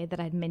LA that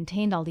I'd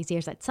maintained all these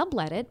years. I'd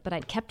sublet it, but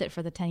I'd kept it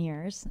for the 10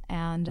 years.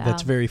 And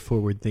that's very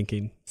forward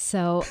thinking.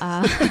 So,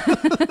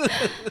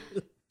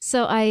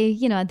 so I,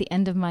 at the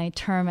end of my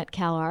term at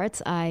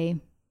CalArts, I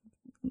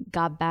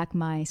got back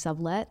my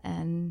sublet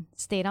and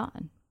stayed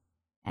on.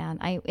 And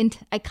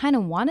I kind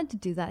of wanted to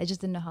do that. I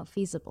just didn't know how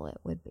feasible it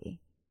would be.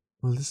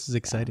 Well, this is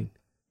exciting.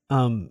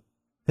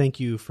 Thank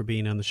you for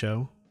being on the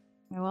show.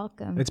 You're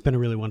welcome. It's been a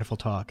really wonderful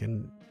talk,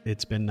 and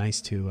it's been nice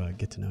to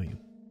get to know you.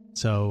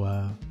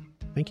 So,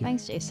 thank you.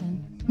 Thanks,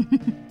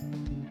 Jason.